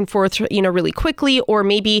walking back and forth, really quickly, or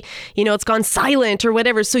maybe, it's gone silent or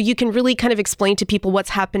whatever. So you can really kind of explain to people what's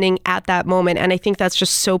happening at that moment. And I think that's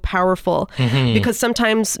just so powerful because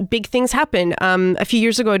sometimes big things happen. A few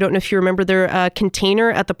years ago, I don't know if you remember, their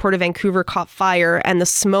container at the Port of Vancouver caught fire, and the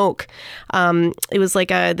smoke, it was like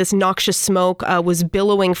this noxious smoke was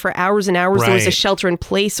billowing for hours and hours. Right. There was a shelter in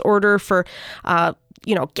place order for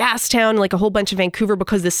Gastown, like a whole bunch of Vancouver,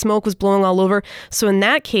 because the smoke was blowing all over. So in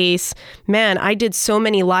that case, man, I did so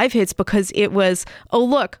many live hits because it was, oh,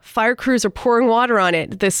 look, fire crews are pouring water on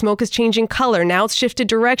it. The smoke is changing color. Now it's shifted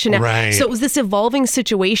direction. Right. So it was this evolving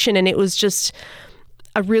situation, and it was just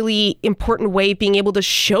a really important way of being able to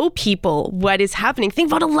show people what is happening. Think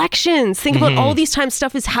about elections. Think about all these times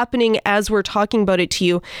stuff is happening as we're talking about it to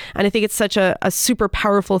you. And I think it's such a super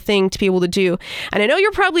powerful thing to be able to do. And I know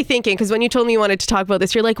you're probably thinking, because when you told me you wanted to talk about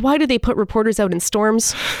this, you're like, why do they put reporters out in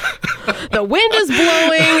storms? The wind is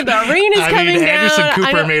blowing, the rain is coming down. Anderson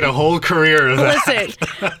Cooper made a whole career of that.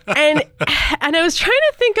 Listen, and I was trying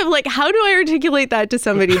to think of like, how do I articulate that to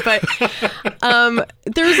somebody? But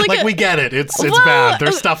there's like we get it. It's bad.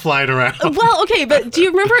 There's stuff flying around. Well, okay, but do you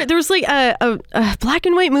remember there was like a black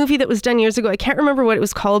and white movie that was done years ago? I can't remember what it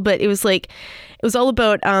was called, but it was all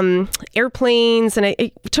about airplanes, and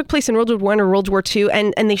it took place in World War I or World War II,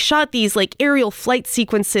 and they shot these like aerial flight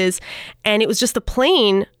sequences, and it was just the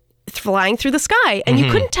plane flying through the sky, and you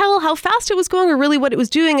couldn't tell how fast it was going or really what it was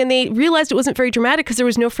doing, and they realized it wasn't very dramatic because there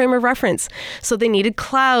was no frame of reference. So they needed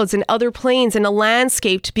clouds and other planes and a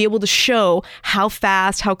landscape to be able to show how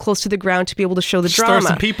fast, how close to the ground to be able to show the drama. There are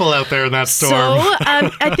some people out there in that storm. So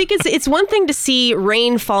I think it's one thing to see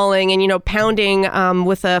rain falling and pounding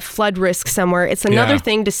with a flood risk somewhere. It's another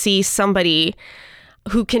thing to see somebody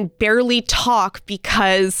who can barely talk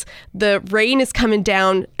because the rain is coming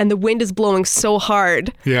down and the wind is blowing so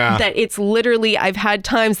hard that it's literally, I've had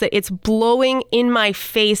times that it's blowing in my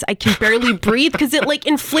face. I can barely breathe because it like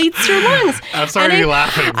inflates your lungs. I'm sorry you're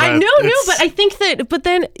laughing. I know, but I think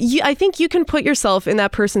I think you can put yourself in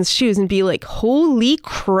that person's shoes and be like, holy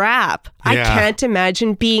crap, I can't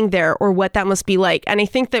imagine being there or what that must be like. And I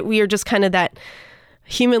think that we are just kind of that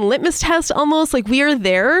human litmus test almost, like we are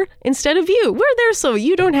there instead of you. We're there so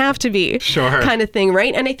you don't have to be. Sure. Kind of thing,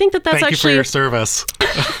 right? And I think that's Thank actually... Thank you for your service.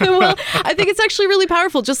 Well, I think it's actually really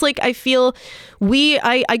powerful. Just like I feel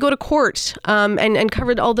I go to court and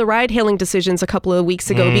covered all the ride-hailing decisions a couple of weeks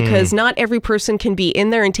ago because not every person can be in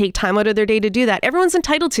there and take time out of their day to do that. Everyone's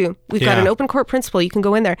entitled to. We've got an open court principle. You can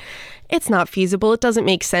go in there. It's not feasible. It doesn't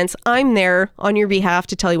make sense. I'm there on your behalf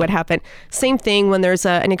to tell you what happened. Same thing when there's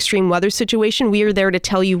an extreme weather situation. We are there to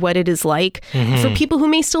tell you what it is like for people who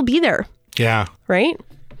may still be there. Yeah. Right?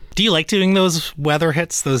 Do you like doing those weather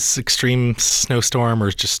hits, those extreme snowstorm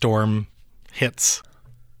or just storm hits?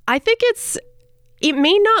 I think it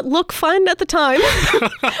may not look fun at the time.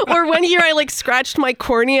 Or one year I like scratched my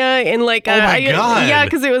cornea in like oh my God. Yeah,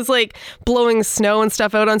 because it was like blowing snow and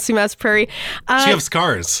stuff out on Sumas Prairie. So you have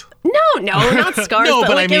scars? No, not scars. No,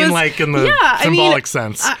 but like, I mean like in the symbolic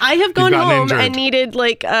sense. I have gone home and needed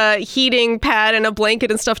like a heating pad and a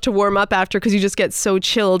blanket and stuff to warm up after because you just get so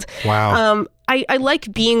chilled. Wow. I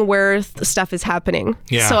like being where stuff is happening.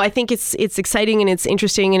 Yeah. So I think it's exciting and it's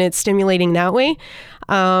interesting and it's stimulating that way.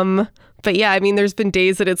 But yeah, I mean, there's been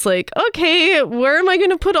days that it's like, okay, where am I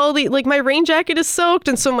going to put all the, like my rain jacket is soaked.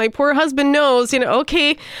 And so my poor husband knows,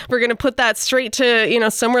 okay, we're going to put that straight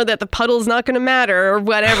to, somewhere that the puddle's not going to matter or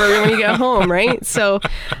whatever when you get home. Right. So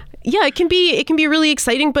yeah, it can be really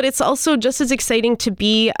exciting, but it's also just as exciting to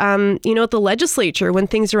be, at the legislature when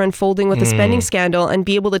things are unfolding with a spending scandal and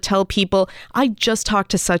be able to tell people, I just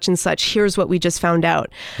talked to such and such. Here's what we just found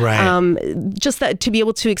out. Right. Just that to be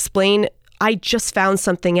able to explain, I just found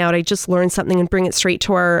something out. I just learned something and bring it straight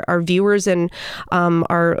to our viewers and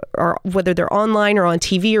our whether they're online or on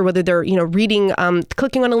TV or whether they're reading,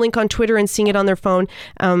 clicking on a link on Twitter and seeing it on their phone.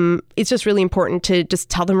 It's just really important to just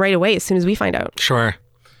tell them right away as soon as we find out. Sure.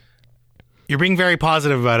 You're being very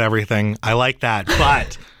positive about everything. I like that.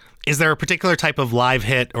 But is there a particular type of live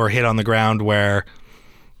hit or hit on the ground where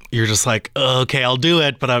you're just like, okay, I'll do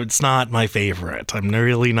it, but it's not my favorite. I'm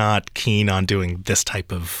really not keen on doing this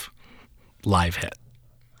type of live hit?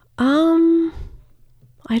 I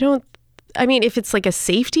mean, if it's like a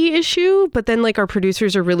safety issue, but then like our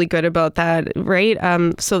producers are really good about that, right?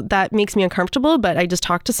 So that makes me uncomfortable, but I just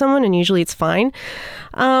talk to someone and usually it's fine.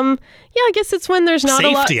 Yeah, I guess it's when there's not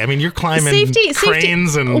safety. A lot. I mean, you're climbing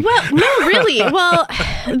cranes and... Well, no, really. Well,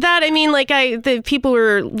 the people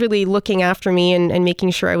were really looking after me and making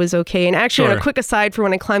sure I was okay. And actually, on a quick aside for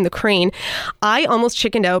when I climbed the crane, I almost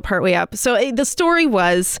chickened out partway up. So the story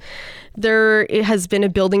was... There has been a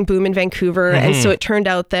building boom in Vancouver, and so it turned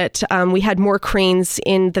out that we had more cranes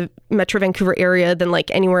in the Metro Vancouver area than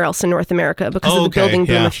like anywhere else in North America because of the building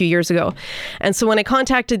boom a few years ago. And so when I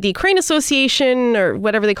contacted the Crane Association or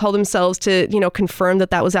whatever they call themselves to, confirm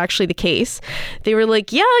that that was actually the case, they were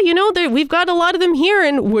like, yeah, we've got a lot of them here,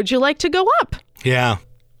 and would you like to go up? Yeah.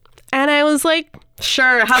 And I was like,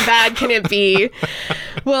 sure, how bad can it be?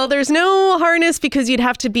 Well, there's no harness because you'd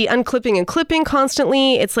have to be unclipping and clipping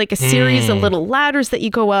constantly. It's like a series of little ladders that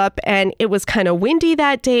you go up, and it was kind of windy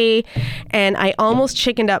that day, and I almost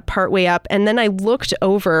chickened up partway up, and then I looked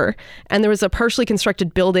over, and there was a partially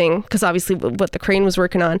constructed building, because obviously what the crane was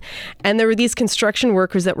working on, and there were these construction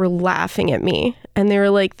workers that were laughing at me, and they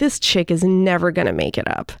were like, this chick is never going to make it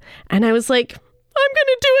up. And I was like... I'm going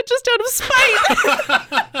to do it just out of spite.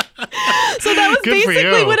 So that was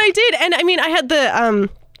basically what I did. And I mean, I had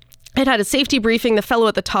I'd had a safety briefing. The fellow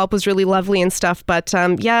at the top was really lovely and stuff. But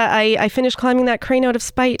I finished climbing that crane out of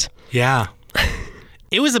spite. Yeah.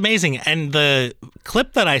 It was amazing. And the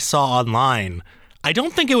clip that I saw online, I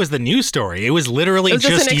don't think it was the news story. It was literally It was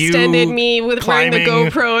just an extended me with wearing the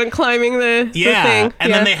GoPro and climbing the thing.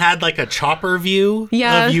 And then they had like a chopper view of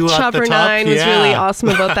you at Chopper the top. 9 was really awesome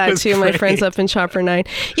about that too. Great. My friends up in Chopper 9.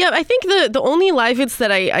 Yeah, I think the only live hits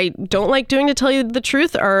that I don't like doing, to tell you the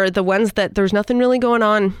truth, are the ones that there's nothing really going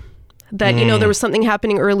on. That, there was something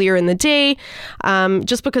happening earlier in the day,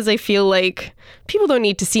 just because I feel like people don't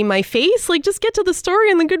need to see my face. Like, just get to the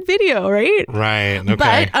story and the good video, right? Right,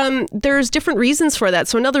 okay. But there's different reasons for that.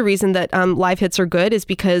 So another reason that live hits are good is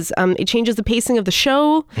because it changes the pacing of the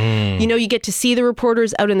show. You get to see the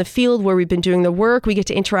reporters out in the field where we've been doing the work. We get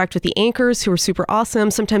to interact with the anchors, who are super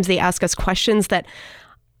awesome. Sometimes they ask us questions that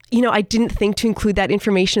I didn't think to include that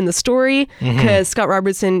information in the story, because Scott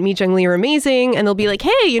Roberts and Mi Jung Lee are amazing, and they'll be like,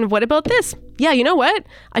 hey, what about this? Yeah, you know what?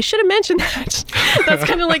 I should have mentioned that. That's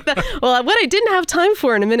kind of like what I didn't have time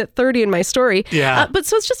for in a minute 30 in my story. Yeah. But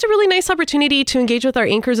so it's just a really nice opportunity to engage with our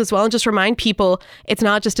anchors as well, and just remind people it's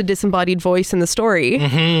not just a disembodied voice in the story.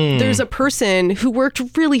 There's a person who worked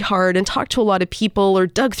really hard and talked to a lot of people or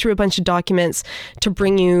dug through a bunch of documents to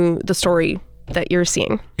bring you the story that you're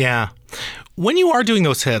seeing. Yeah. When you are doing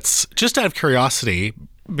those hits, just out of curiosity,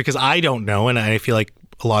 because I don't know, and I feel like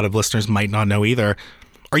a lot of listeners might not know either,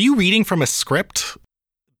 are you reading from a script,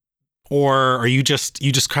 or are you just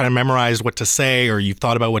kind of memorized what to say, or you've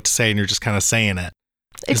thought about what to say and you're just kind of saying it?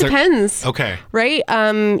 It depends. Okay. Right?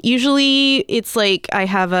 Usually it's like I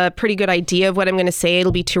have a pretty good idea of what I'm going to say.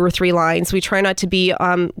 It'll be 2 or 3 lines. We try not to be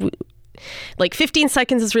like 15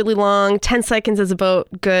 seconds is really long, 10 seconds is about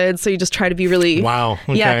good. So you just try to be really... Wow.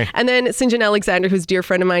 Okay. Yeah. And then St. John Alexander, who's a dear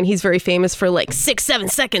friend of mine, he's very famous for like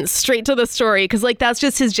 6-7 seconds straight to the story. Because like that's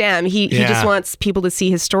just his jam. He just wants people to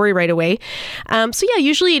see his story right away. So yeah,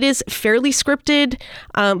 usually it is fairly scripted.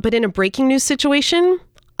 But in a breaking news situation,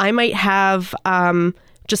 I might have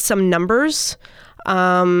just some numbers.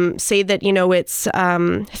 Say that, it's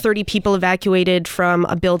 30 people evacuated from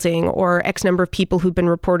a building, or X number of people who've been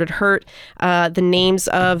reported hurt, the names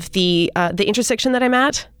of the intersection that I'm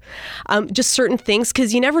at. Just certain things,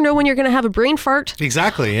 because you never know when you're going to have a brain fart.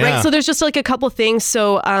 Exactly, yeah. Right, so there's just like a couple things.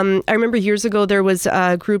 So I remember years ago there was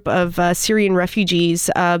a group of Syrian refugees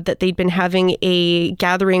that they'd been having a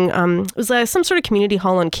gathering. It was some sort of community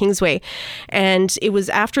hall on Kingsway. And it was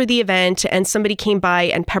after the event, and somebody came by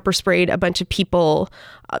and pepper sprayed a bunch of people,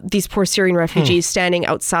 these poor Syrian refugees standing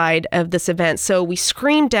outside of this event. So we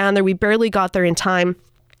screamed down there. We barely got there in time.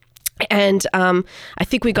 And I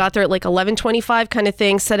think we got there at like 11:25 kind of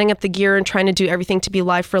thing, setting up the gear and trying to do everything to be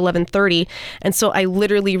live for 11:30. And so I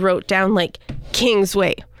literally wrote down like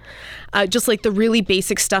Kingsway, just like the really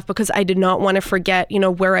basic stuff, because I did not want to forget,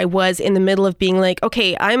 where I was in the middle of being like,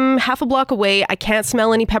 okay, I'm half a block away. I can't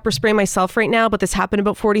smell any pepper spray myself right now, but this happened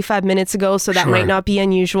about 45 minutes ago, so that might not be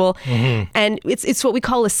unusual. And it's what we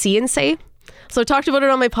call a see and say. So I talked about it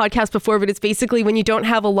on my podcast before, but it's basically when you don't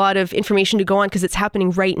have a lot of information to go on because it's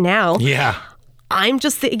happening right now. Yeah. I'm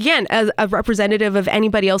just, again, as a representative of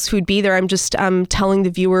anybody else who'd be there, I'm just telling the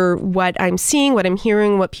viewer what I'm seeing, what I'm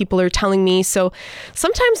hearing, what people are telling me. So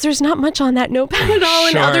sometimes there's not much on that notepad at all.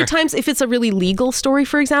 And other times, if it's a really legal story,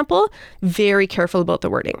 for example, very careful about the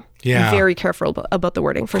wording. Yeah. Very careful about the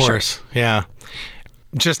wording, for sure. Of course, yeah.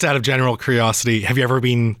 Just out of general curiosity, have you ever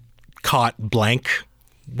been caught blank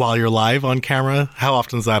while you're live on camera? How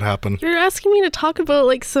often does that happen? You're asking me to talk about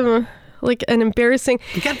like an embarrassing...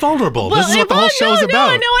 You get vulnerable. This is what the whole show is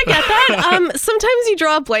about. No, I get that. Sometimes you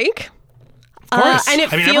draw a blank. Of course. And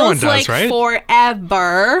it everyone feels does, like right?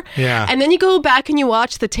 forever. Yeah. And then you go back and you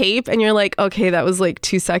watch the tape and you're like, okay, that was like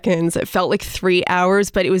 2 seconds. It felt like 3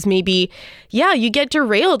 hours, but it was maybe, you get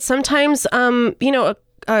derailed. Sometimes,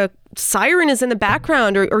 a siren is in the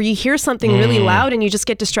background, or you hear something really loud and you just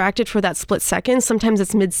get distracted for that split second. Sometimes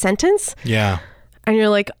it's mid-sentence. Yeah. And you're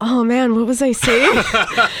like, oh man, what was I saying?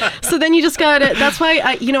 So then you just gotta, that's why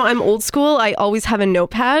I'm old school. I always have a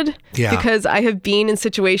notepad because I have been in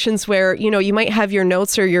situations where, you might have your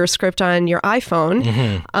notes or your script on your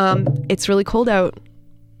iPhone. It's really cold out.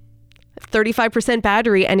 35%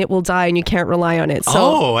 battery and it will die and you can't rely on it.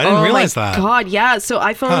 So, I didn't realize that. God, yeah. So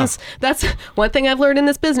iPhones, that's one thing I've learned in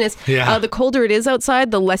this business. Yeah. The colder it is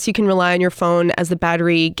outside, the less you can rely on your phone as the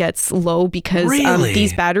battery gets low, because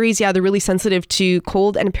these batteries, they're really sensitive to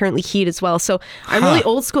cold and apparently heat as well. So I'm really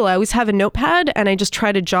old school. I always have a notepad and I just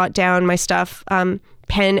try to jot down my stuff.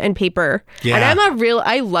 Pen and paper. Yeah. And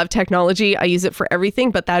I love technology. I use it for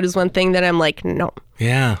everything, but that is one thing that I'm like, no.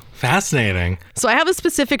 Yeah. Fascinating. So I have a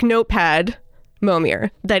specific notepad, Momir,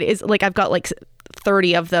 that is like, I've got like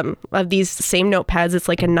 30 of them, of these same notepads. It's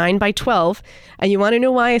like a 9x12. And you want to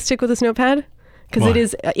know why I stick with this notepad? Because it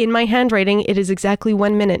is, in my handwriting, it is exactly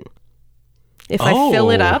 1 minute. if I fill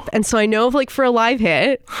it up. And so I know like for a live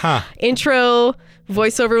hit, intro,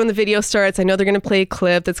 voiceover when the video starts, I know they're going to play a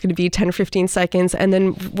clip that's going to be 10 or 15 seconds. And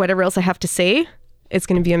then whatever else I have to say, it's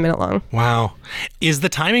going to be a minute long. Wow. Is the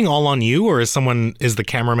timing all on you, or is the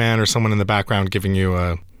cameraman or someone in the background giving you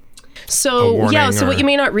a warning? So what you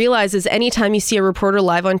may not realize is anytime you see a reporter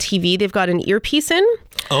live on TV, they've got an earpiece in.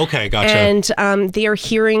 Okay, gotcha. And they are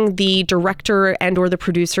hearing the director and or the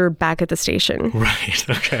producer back at the station. Right,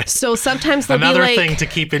 okay. So sometimes they'll Another be like... thing to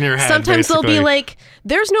keep in your head, Sometimes basically. they'll be like,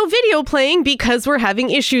 there's no video playing because we're having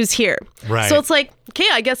issues here. Right. So it's like, okay,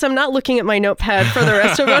 I guess I'm not looking at my notepad for the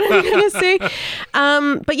rest of what I'm going to say.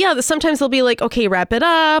 But yeah, sometimes they'll be like, okay, wrap it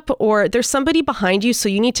up, or there's somebody behind you, so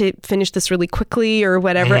you need to finish this really quickly or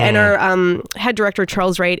whatever. And our head director,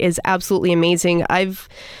 Charles Wright, is absolutely amazing. I've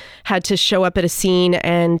had to show up at a scene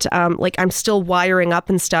and like I'm still wiring up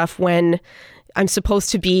and stuff when I'm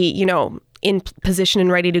supposed to be, in position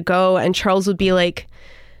and ready to go. And Charles would be like,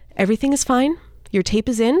 everything is fine. Your tape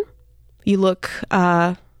is in. You look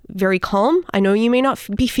very calm. I know you may not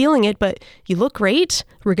be feeling it, but you look great.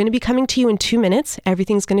 We're going to be coming to you in 2 minutes.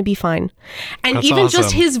 Everything's going to be fine. And That's even awesome.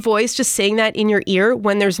 just his voice, just saying that in your ear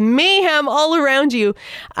when there's mayhem all around you,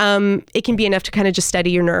 it can be enough to kind of just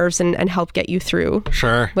steady your nerves and help get you through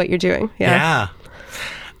what you're doing. Yeah.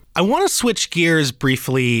 I want to switch gears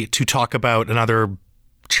briefly to talk about another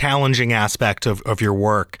challenging aspect of your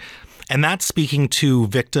work, and that's speaking to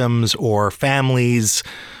victims or families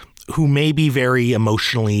who may be very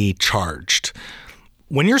emotionally charged.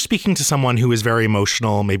 When you're speaking to someone who is very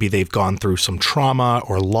emotional, maybe they've gone through some trauma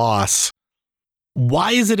or loss,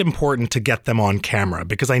 why is it important to get them on camera?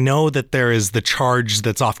 Because I know that there is the charge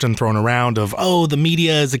that's often thrown around of, the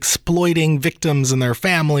media is exploiting victims and their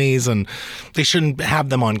families, and they shouldn't have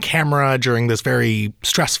them on camera during this very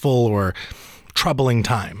stressful or troubling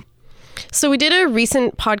time. So we did a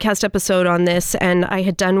recent podcast episode on this, and I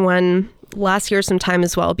had done one last year sometime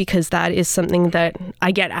as well, because that is something that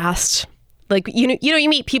I get asked. Like, you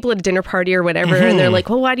meet people at a dinner party or whatever, and they're like,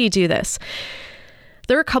 well, why do you do this?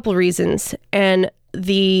 There are a couple reasons. And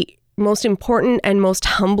the most important and most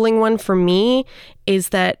humbling one for me is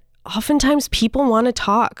that oftentimes people want to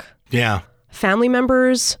talk. Yeah. Family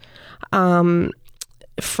members,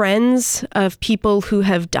 friends of people who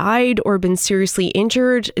have died or been seriously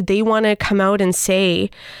injured, they want to come out and say,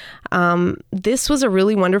 this was a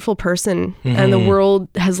really wonderful person and the world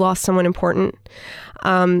has lost someone important.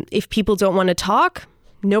 If people don't want to talk,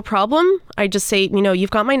 no problem. I just say,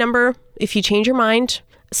 you've got my number. If you change your mind,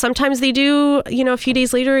 sometimes they do, a few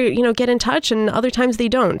days later, get in touch, and other times they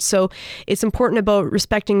don't. So it's important about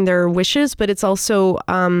respecting their wishes, but it's also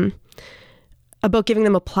about giving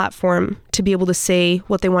them a platform to be able to say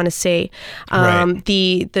what they want to say. Right.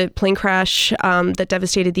 The plane crash that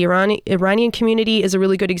devastated the Iranian community is a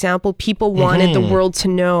really good example. People wanted the world to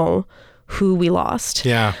know who we lost.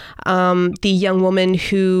 Yeah. The young woman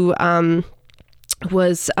who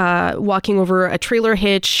was walking over a trailer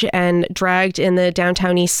hitch and dragged in the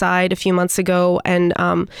downtown east side a few months ago, and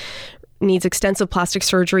needs extensive plastic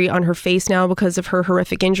surgery on her face now because of her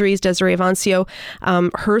horrific injuries. Desiree Avancio,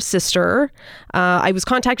 her sister, I was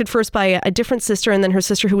contacted first by a different sister, and then her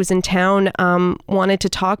sister who was in town wanted to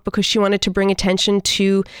talk because she wanted to bring attention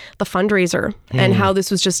to the fundraiser and how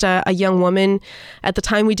this was just a young woman. At the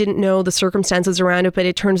time, we didn't know the circumstances around it, but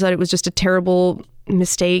it turns out it was just a terrible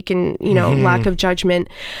mistake and lack of judgment,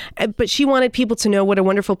 but she wanted people to know what a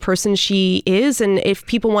wonderful person she is, and if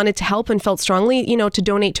people wanted to help and felt strongly to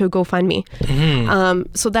donate to a GoFundMe.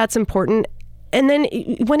 So that's important. And then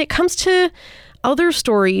when it comes to other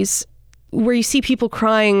stories where you see people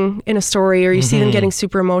crying in a story or you see them getting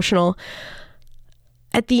super emotional,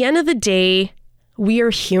 at the end of the day, we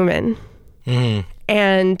are human.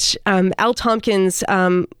 And Al Tompkins,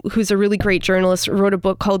 who's a really great journalist, wrote a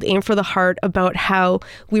book called Aim for the Heart about how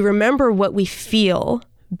we remember what we feel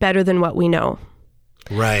better than what we know.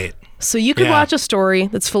 Right. So you could watch a story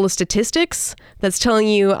that's full of statistics that's telling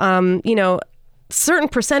you, certain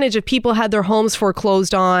percentage of people had their homes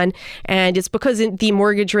foreclosed on, and it's because the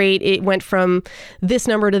mortgage rate, it went from this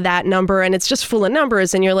number to that number, and it's just full of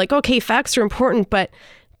numbers. And you're like, okay, facts are important, but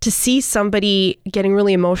to see somebody getting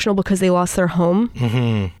really emotional because they lost their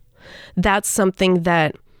home, that's something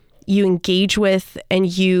that you engage with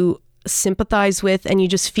and you sympathize with, and you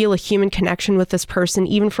just feel a human connection with this person,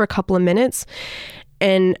 even for a couple of minutes.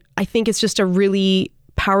 And I think it's just a really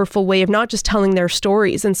powerful way of not just telling their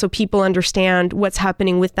stories, and so people understand what's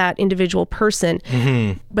happening with that individual person,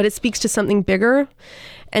 but it speaks to something bigger.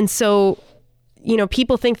 And so,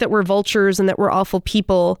 people think that we're vultures and that we're awful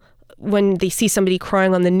people when they see somebody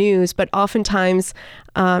crying on the news, but oftentimes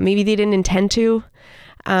maybe they didn't intend to.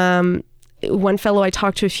 one fellow I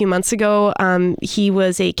talked to a few months ago, he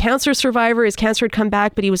was a cancer survivor. His cancer had come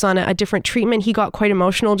back, but he was on a different treatment. He got quite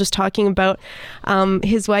emotional just talking about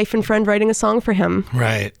his wife and friend writing a song for him.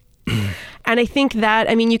 Right. And I think that,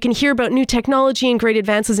 I mean, you can hear about new technology and great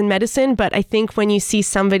advances in medicine, but I think when you see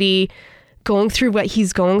somebody going through what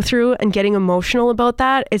he's going through and getting emotional about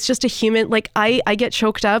that, it's just a human, like I get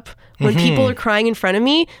choked up when people are crying in front of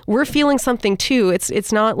me. We're feeling something too.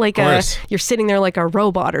 It's not like you're sitting there like a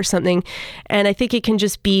robot or something. And I think it can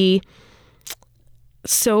just be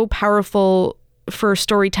so powerful for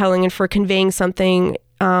storytelling and for conveying something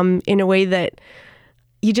in a way that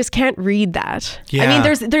you just can't read that. Yeah. I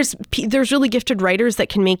mean, there's really gifted writers that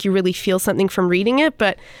can make you really feel something from reading it,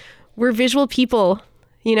 but we're visual people.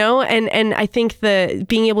 You know, and I think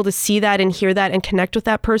being able to see that and hear that and connect with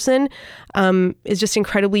that person is just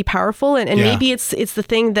incredibly powerful. And maybe it's the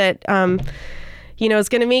thing that, you know, is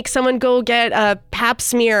going to make someone go get a pap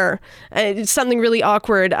smear, something really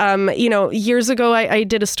awkward. You know, years ago, I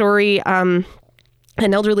did a story.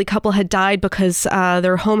 An elderly couple had died because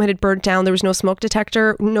their home had burnt down. There was no smoke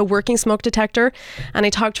detector, no working smoke detector. And I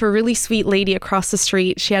talked to a really sweet lady across the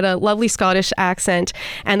street. She had a lovely Scottish accent.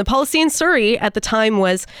 And the policy in Surrey at the time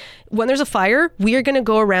was, when there's a fire, we are going to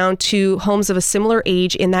go around to homes of a similar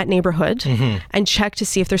age in that neighborhood and check to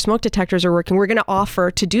see if their smoke detectors are working. We're going to offer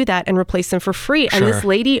to do that and replace them for free. Sure. And this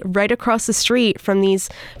lady right across the street from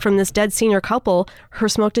this dead senior couple, her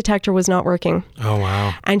smoke detector was not working. Oh,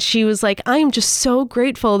 wow. And she was like, I am just so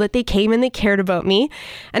grateful that they came and they cared about me.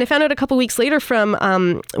 And I found out a couple weeks later from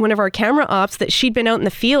one of our camera ops that she'd been out in the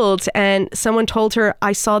field and someone told her,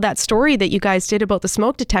 I saw that story that you guys did about the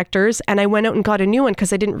smoke detectors and I went out and got a new one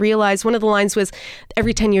because I didn't realize one of the lines was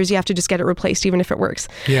every 10 years you have to just get it replaced even if it works.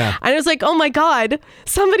 Yeah. And I was like, oh my God,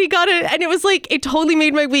 somebody got it. And it was like, it totally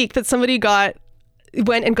made my week that somebody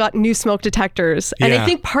went and got new smoke detectors. And I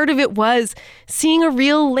think part of it was seeing a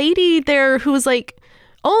real lady there who was like,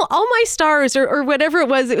 oh, all my stars or whatever it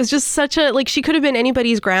was. It was just such a, like, she could have been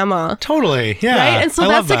anybody's grandma. Totally. Yeah. Right. And so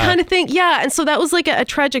that's the kind of thing. Yeah. And so that was like a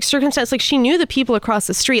tragic circumstance. Like she knew the people across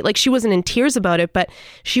the street, like she wasn't in tears about it, but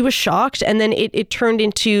she was shocked. And then it turned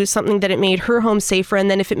into something that it made her home safer.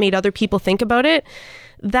 And then if it made other people think about it,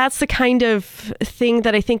 that's the kind of thing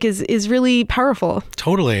that I think is really powerful.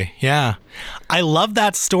 Totally. Yeah. I love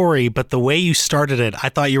that story, but the way you started it, I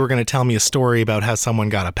thought you were going to tell me a story about how someone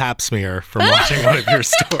got a pap smear from watching one of your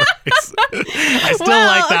stories. I still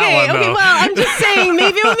like that one, though. Okay, well, I'm just saying,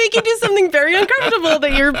 maybe it will make you do something very uncomfortable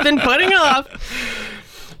that you've been putting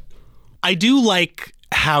off. I do like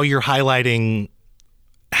how you're highlighting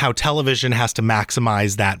how television has to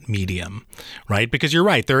maximize that medium, right? Because you're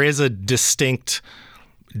right, there is a distinct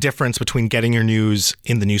difference between getting your news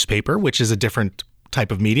in the newspaper, which is a different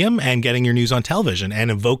type of medium, and getting your news on television and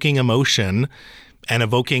evoking emotion and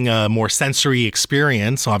evoking a more sensory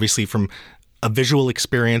experience, obviously from a visual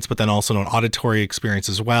experience, but then also an auditory experience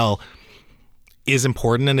as well, is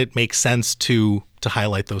important. And it makes sense to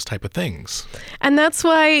highlight those type of things. And that's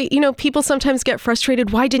why, you know, people sometimes get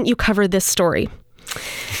frustrated. Why didn't you cover this story?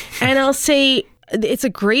 And I'll say, it's a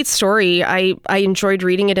great story. I enjoyed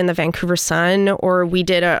reading it in the Vancouver Sun, or we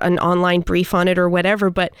did an online brief on it or whatever,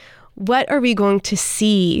 but what are we going to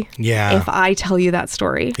see if I tell you that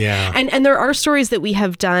story? Yeah. And there are stories that we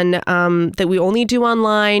have done that we only do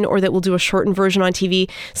online or that we'll do a shortened version on TV.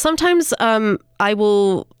 Sometimes I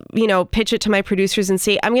will, you know, pitch it to my producers and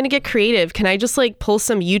say, I'm going to get creative. Can I just like pull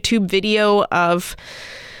some YouTube video of...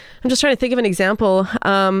 I'm just trying to think of an example.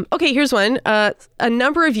 Okay, here's one. A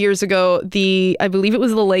number of years ago, I believe it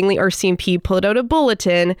was the Langley RCMP pulled out a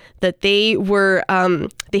bulletin that they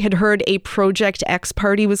had heard a Project X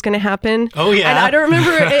party was going to happen. Oh yeah. And I don't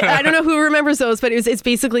remember. I don't know who remembers those, but it's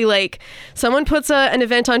basically like someone puts an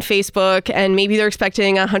event on Facebook, and maybe they're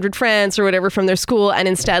expecting 100 friends or whatever from their school, and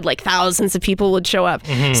instead like thousands of people would show up.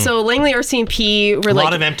 Mm-hmm. So Langley RCMP were a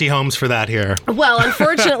lot of empty homes for that here. Well,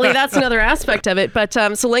 unfortunately, that's another aspect of it. But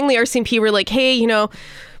so Langley RCMP were like, hey, you know,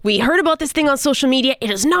 we heard about this thing on social media.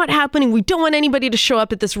 It is not happening. We don't want anybody to show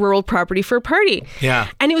up at this rural property for a party. Yeah.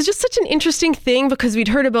 And it was just such an interesting thing because we'd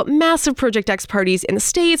heard about massive Project X parties in the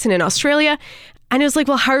States and in Australia. And it was like,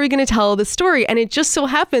 well, how are we going to tell this story? And it just so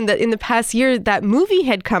happened that in the past year, that movie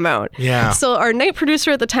had come out. Yeah. So our night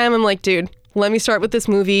producer at the time, I'm like, dude, let me start with this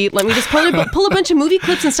movie. Let me just pull a bunch of movie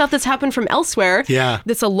clips and stuff that's happened from elsewhere. Yeah.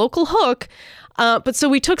 That's a local hook. But so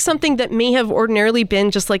we took something that may have ordinarily been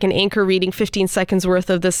just like an anchor reading 15 seconds worth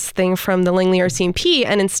of this thing from the Langley RCMP,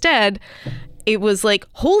 and instead it was like,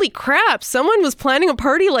 holy crap, someone was planning a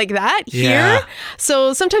party like that here. Yeah.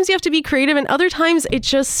 So sometimes you have to be creative, and other times it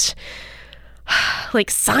just like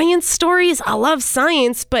science stories. I love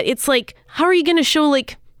science, but it's like, how are you going to show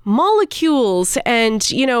like molecules and,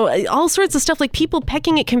 you know, all sorts of stuff, like people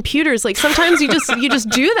pecking at computers. Like sometimes you just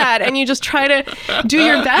do that and you just try to do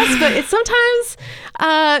your best, but it's sometimes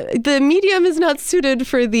the medium is not suited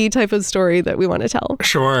for the type of story that we want to tell.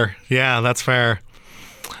 Sure. Yeah, that's fair.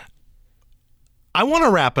 I want to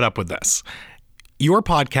wrap it up with this. Your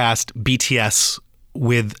podcast, BTS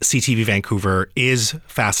with CTV Vancouver, is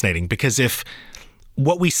fascinating because if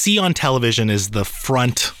what we see on television is the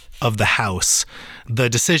front of the house, the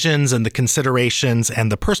decisions and the considerations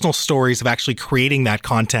and the personal stories of actually creating that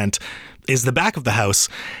content is the back of the house.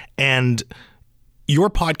 And your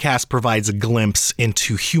podcast provides a glimpse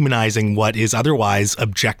into humanizing what is otherwise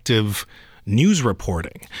objective news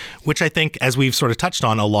reporting, which I think, as we've sort of touched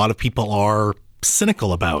on, a lot of people are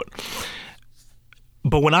cynical about.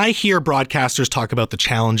 But when I hear broadcasters talk about the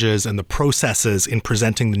challenges and the processes in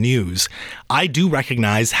presenting the news, I do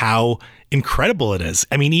recognize how incredible it is.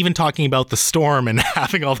 I mean, even talking about the storm and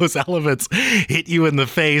having all those elements hit you in the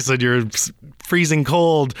face and you're freezing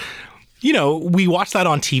cold, you know, we watch that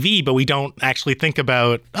on TV, but we don't actually think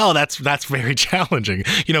about, oh, that's very challenging.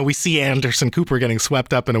 You know, we see Anderson Cooper getting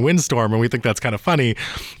swept up in a windstorm and we think that's kind of funny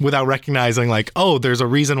without recognizing like, oh, there's a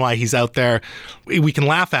reason why he's out there. We can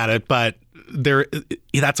laugh at it, but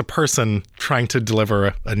that's a person trying to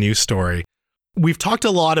deliver a news story. We've talked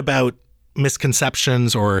a lot about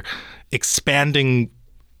misconceptions or expanding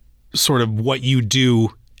sort of what you do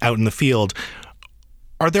out in the field.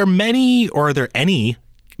 Are there many or are there any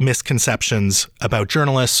misconceptions about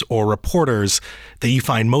journalists or reporters that you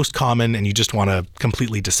find most common and you just want to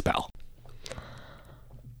completely dispel?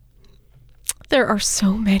 There are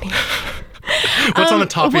so many. What's on the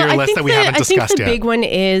top of your list that we haven't discussed yet? I think the big one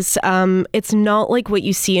is it's not like what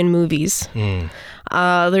you see in movies.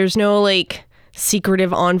 There's no like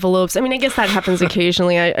secretive envelopes. I mean, I guess that happens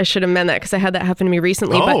occasionally. I should have meant that because I had that happen to me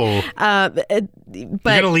recently. Oh, but you're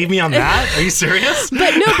gonna leave me on that? Are you serious? But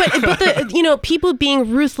the, you know, people being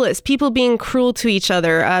ruthless, people being cruel to each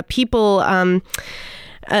other, people.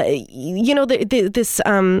 You know,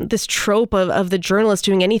 this trope of the journalist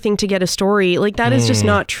doing anything to get a story, like that is just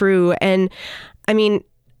not true. And I mean,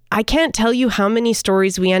 I can't tell you how many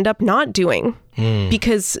stories we end up not doing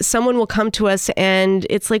because someone will come to us and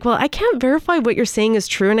it's like, well, I can't verify what you're saying is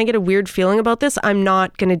true and I get a weird feeling about this. I'm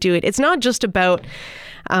not going to do it. It's not just about,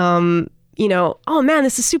 you know, oh man,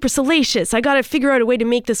 this is super salacious. I got to figure out a way to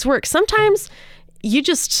make this work. Sometimes you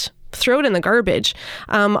just throw it in the garbage.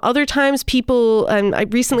 Other times people,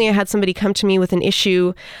 recently I had somebody come to me with an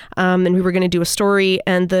issue and we were going to do a story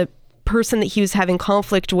and the person that he was having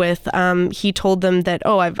conflict with, he told them that,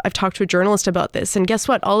 oh, I've talked to a journalist about this. And guess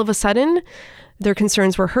what? All of a sudden, their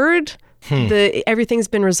concerns were heard. Everything's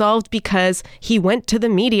been resolved because he went to the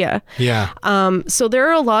media. Yeah. So there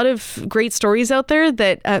are a lot of great stories out there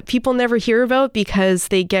that people never hear about because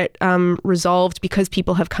they get resolved because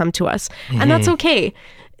people have come to us. And that's okay.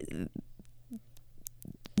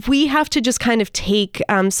 We have to just kind of take,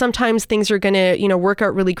 sometimes things are going to, you know, work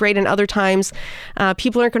out really great. And other times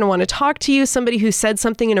people aren't going to want to talk to you. Somebody who said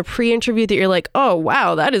something in a pre-interview that you're like, oh,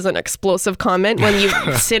 wow, that is an explosive comment. When you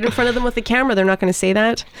sit in front of them with the camera, they're not going to say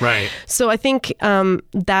that. Right. So I think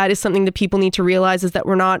that is something that people need to realize is that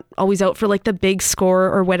we're not always out for like the big score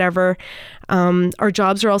or whatever. Our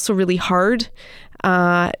jobs are also really hard.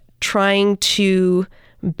 Trying to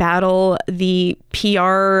battle the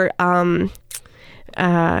PR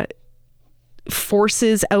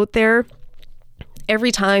forces out there.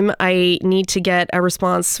 Every time I need to get a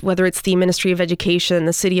response, whether it's the Ministry of Education,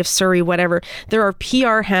 the City of Surrey, whatever, there are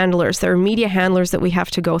PR handlers, there are media handlers that we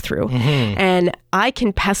have to go through. And I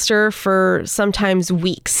can pester for sometimes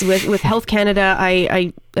weeks. With Health Canada,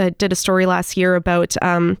 I did a story last year about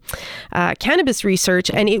cannabis research,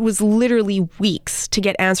 and it was literally weeks to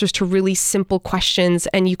get answers to really simple questions,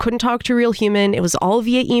 and you couldn't talk to a real human. It was all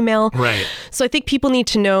via email. Right. So I think people need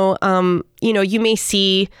to know, you know, you may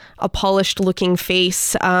see a polished looking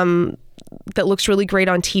face that looks really great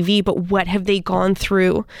on TV, but what have they gone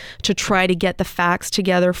through to try to get the facts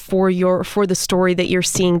together for the story that you're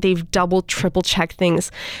seeing? They've double, triple checked things.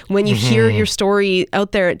 When you hear your story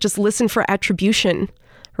out there, just listen for attribution.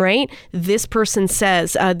 Right? This person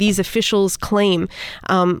says, these officials claim.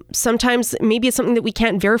 Sometimes maybe it's something that we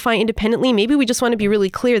can't verify independently. Maybe we just want to be really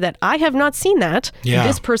clear that I have not seen that. Yeah.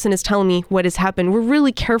 This person is telling me what has happened. We're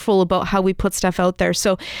really careful about how we put stuff out there.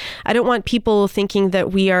 So I don't want people thinking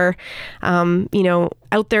that we are, you know,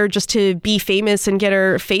 out there just to be famous and get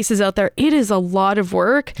our faces out there. It is a lot of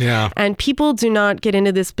work. Yeah. And people do not get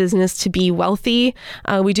into this business to be wealthy.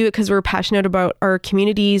 We do it because we're passionate about our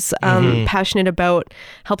communities, passionate about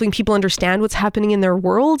helping people understand what's happening in their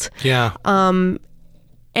world. Yeah.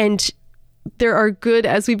 And there are good,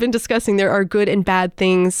 as we've been discussing, there are good and bad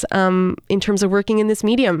things in terms of working in this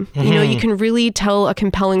medium. You know, you can really tell a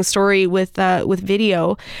compelling story with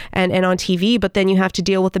video and on TV, but then you have to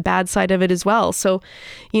deal with the bad side of it as well. So,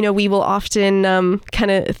 you know, we will often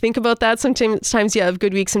kind of think about that. Sometimes you have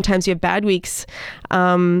good weeks, sometimes you have bad weeks.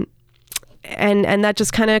 And that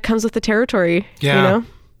just kind of comes with the territory, yeah. You know?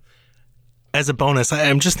 As a bonus,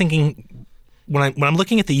 I'm just thinking, when I'm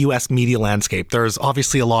looking at the U.S. media landscape, there's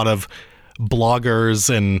obviously a lot of bloggers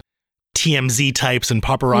and TMZ types and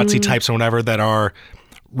paparazzi types or whatever that are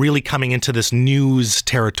really coming into this news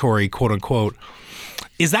territory, quote unquote.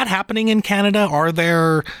 Is that happening in Canada? Are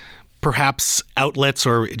there perhaps outlets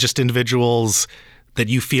or just individuals that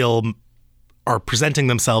you feel are presenting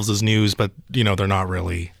themselves as news, but, you know, they're not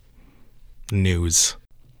really news?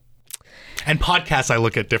 And podcasts I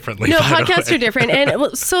look at differently. No, podcasts are different.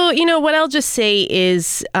 And so, you know, what I'll just say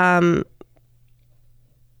is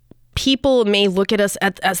people may look at us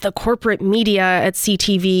as the corporate media at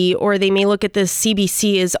CTV, or they may look at the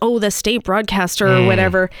CBC as, the state broadcaster or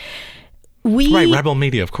whatever. Right, Rebel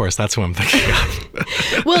Media, of course. That's who I'm thinking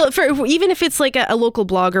of. Well, even if it's like a local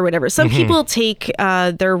blog or whatever, some people take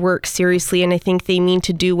their work seriously, and I think they mean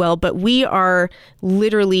to do well. But we are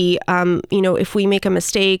literally, you know, if we make a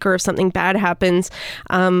mistake or if something bad happens,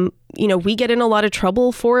 you know, we get in a lot of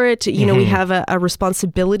trouble for it. You know, we have a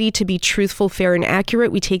responsibility to be truthful, fair, and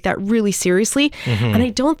accurate. We take that really seriously. And I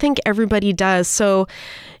don't think everybody does. So,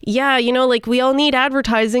 yeah, you know, like we all need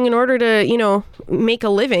advertising in order to, you know, make a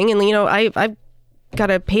living. And, you know, I've got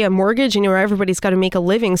to pay a mortgage, you know, everybody's got to make a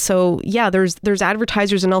living. So, yeah, there's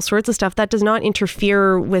advertisers and all sorts of stuff. That does not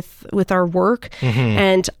interfere with our work.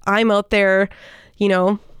 And I'm out there, you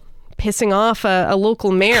know, pissing off a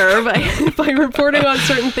local mayor by reporting on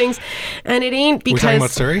certain things, and it ain't because... We're talking about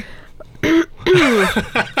Surrey?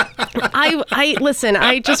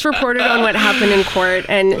 I just reported on what happened in court,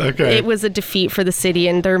 and it was a defeat for the city,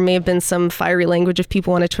 and there may have been some fiery language if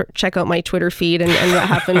people want to check out my Twitter feed and what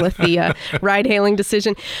happened with the ride-hailing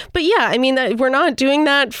decision. But yeah, I mean, we're not doing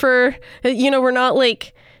that for, you know, we're not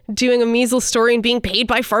like doing a measles story and being paid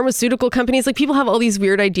by pharmaceutical companies. Like, people have all these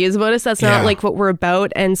weird ideas about us. That's not like what we're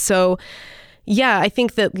about. And so, yeah, I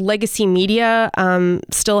think that legacy media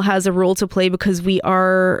still has a role to play because we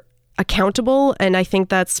are accountable. And I think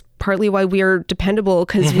that's partly why we are dependable,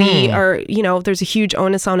 because we are, you know, there's a huge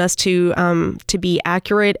onus on us to be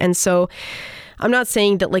accurate. And so I'm not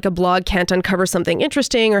saying that like a blog can't uncover something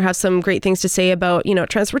interesting or have some great things to say about, you know,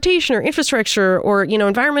 transportation or infrastructure or, you know,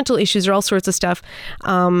 environmental issues or all sorts of stuff.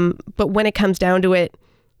 But when it comes down to it,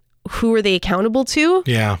 who are they accountable to?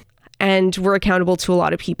 Yeah. And we're accountable to a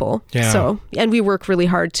lot of people. Yeah. So, and we work really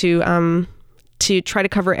hard to try to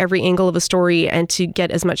cover every angle of a story and to get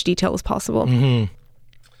as much detail as possible.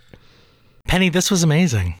 Penny, this was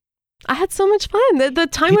amazing. I had so much fun. The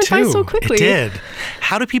time went by so quickly. It did.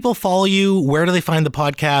 How do people follow you? Where do they find the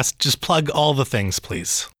podcast? Just plug all the things,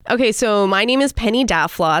 please. Okay, so my name is Penny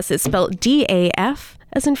Daflos. It's spelled D-A-F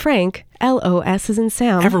as in Frank, L-O-S as in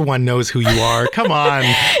Sam. Everyone knows who you are. Come on.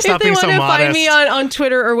 Stop being so modest. If they want to find me on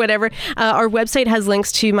Twitter or whatever, our website has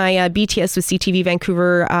links to my BTS with CTV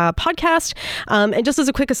Vancouver podcast. And just as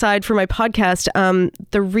a quick aside for my podcast,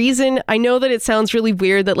 the reason, I know that it sounds really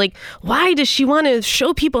weird that like, why does she want to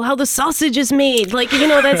show people how the sausage is made? Like, you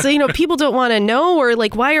know, that's, you know, people don't want to know, or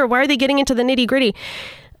like, why are they getting into the nitty gritty?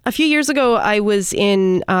 A few years ago, I was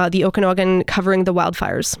in the Okanagan covering the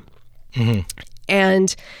wildfires.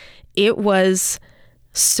 And it was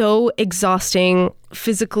so exhausting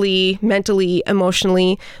physically, mentally,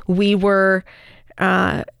 emotionally. We were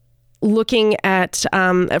looking at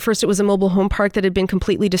first it was a mobile home park that had been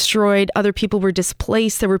completely destroyed. Other people were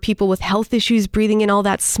displaced. There were people with health issues breathing in all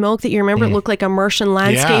that smoke that you remember. It looked like a Martian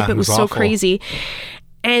landscape. Yeah, it was so awful. Crazy.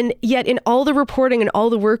 And yet in all the reporting and all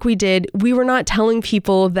the work we did, we were not telling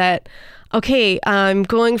people that, okay, I'm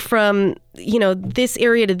going from, you know, this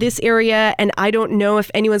area to this area, and I don't know if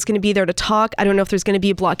anyone's going to be there to talk. I don't know if there's going to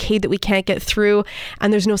be a blockade that we can't get through,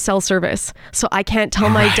 and there's no cell service. So I can't tell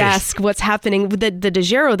my desk what's happening. The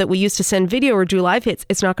Dejero that we used to send video or do live hits,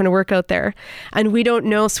 it's not going to work out there. And we don't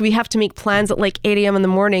know, so we have to make plans at like 8 a.m. in the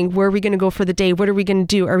morning. Where are we going to go for the day? What are we going to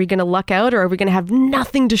do? Are we going to luck out, or are we going to have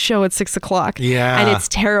nothing to show at 6 o'clock? Yeah. And it's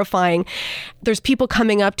terrifying. There's people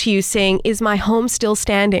coming up to you saying, is my home still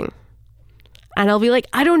standing? And I'll be like,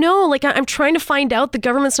 I don't know. Like, I'm trying to find out. The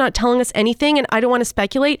government's not telling us anything, and I don't want to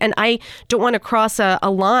speculate, and I don't want to cross a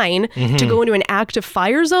line to go into an active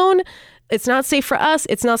fire zone. It's not safe for us.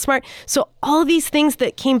 It's not smart. So all these things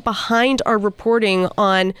that came behind our reporting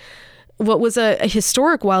on what was a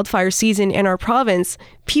historic wildfire season in our province,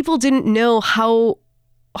 people didn't know how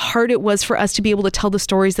hard it was for us to be able to tell the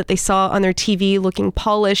stories that they saw on their TV looking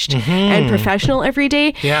polished and professional every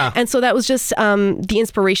day. Yeah. And so that was just the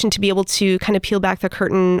inspiration to be able to kind of peel back the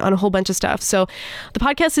curtain on a whole bunch of stuff. So the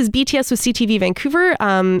podcast is BTS with CTV Vancouver.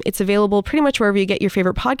 It's available pretty much wherever you get your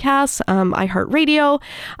favorite podcasts, iHeartRadio,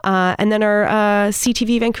 and then our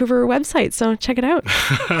CTV Vancouver website. So check it out.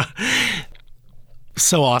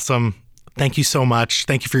 So awesome. Thank you so much.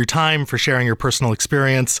 Thank you for your time, for sharing your personal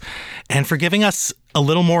experience, and for giving us a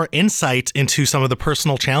little more insight into some of the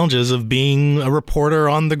personal challenges of being a reporter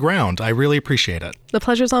on the ground. I really appreciate it. The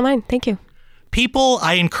pleasure's all mine. Thank you. People,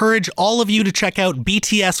 I encourage all of you to check out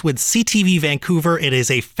BTS with CTV Vancouver. It is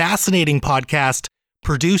a fascinating podcast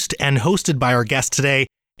produced and hosted by our guest today,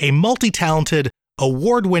 a multi-talented,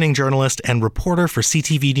 award-winning journalist and reporter for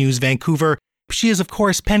CTV News Vancouver. She is, of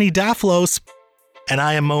course, Penny Daflos. And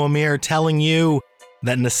I am Mo Amir telling you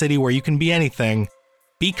that in a city where you can be anything,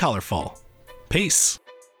 be colorful. Peace.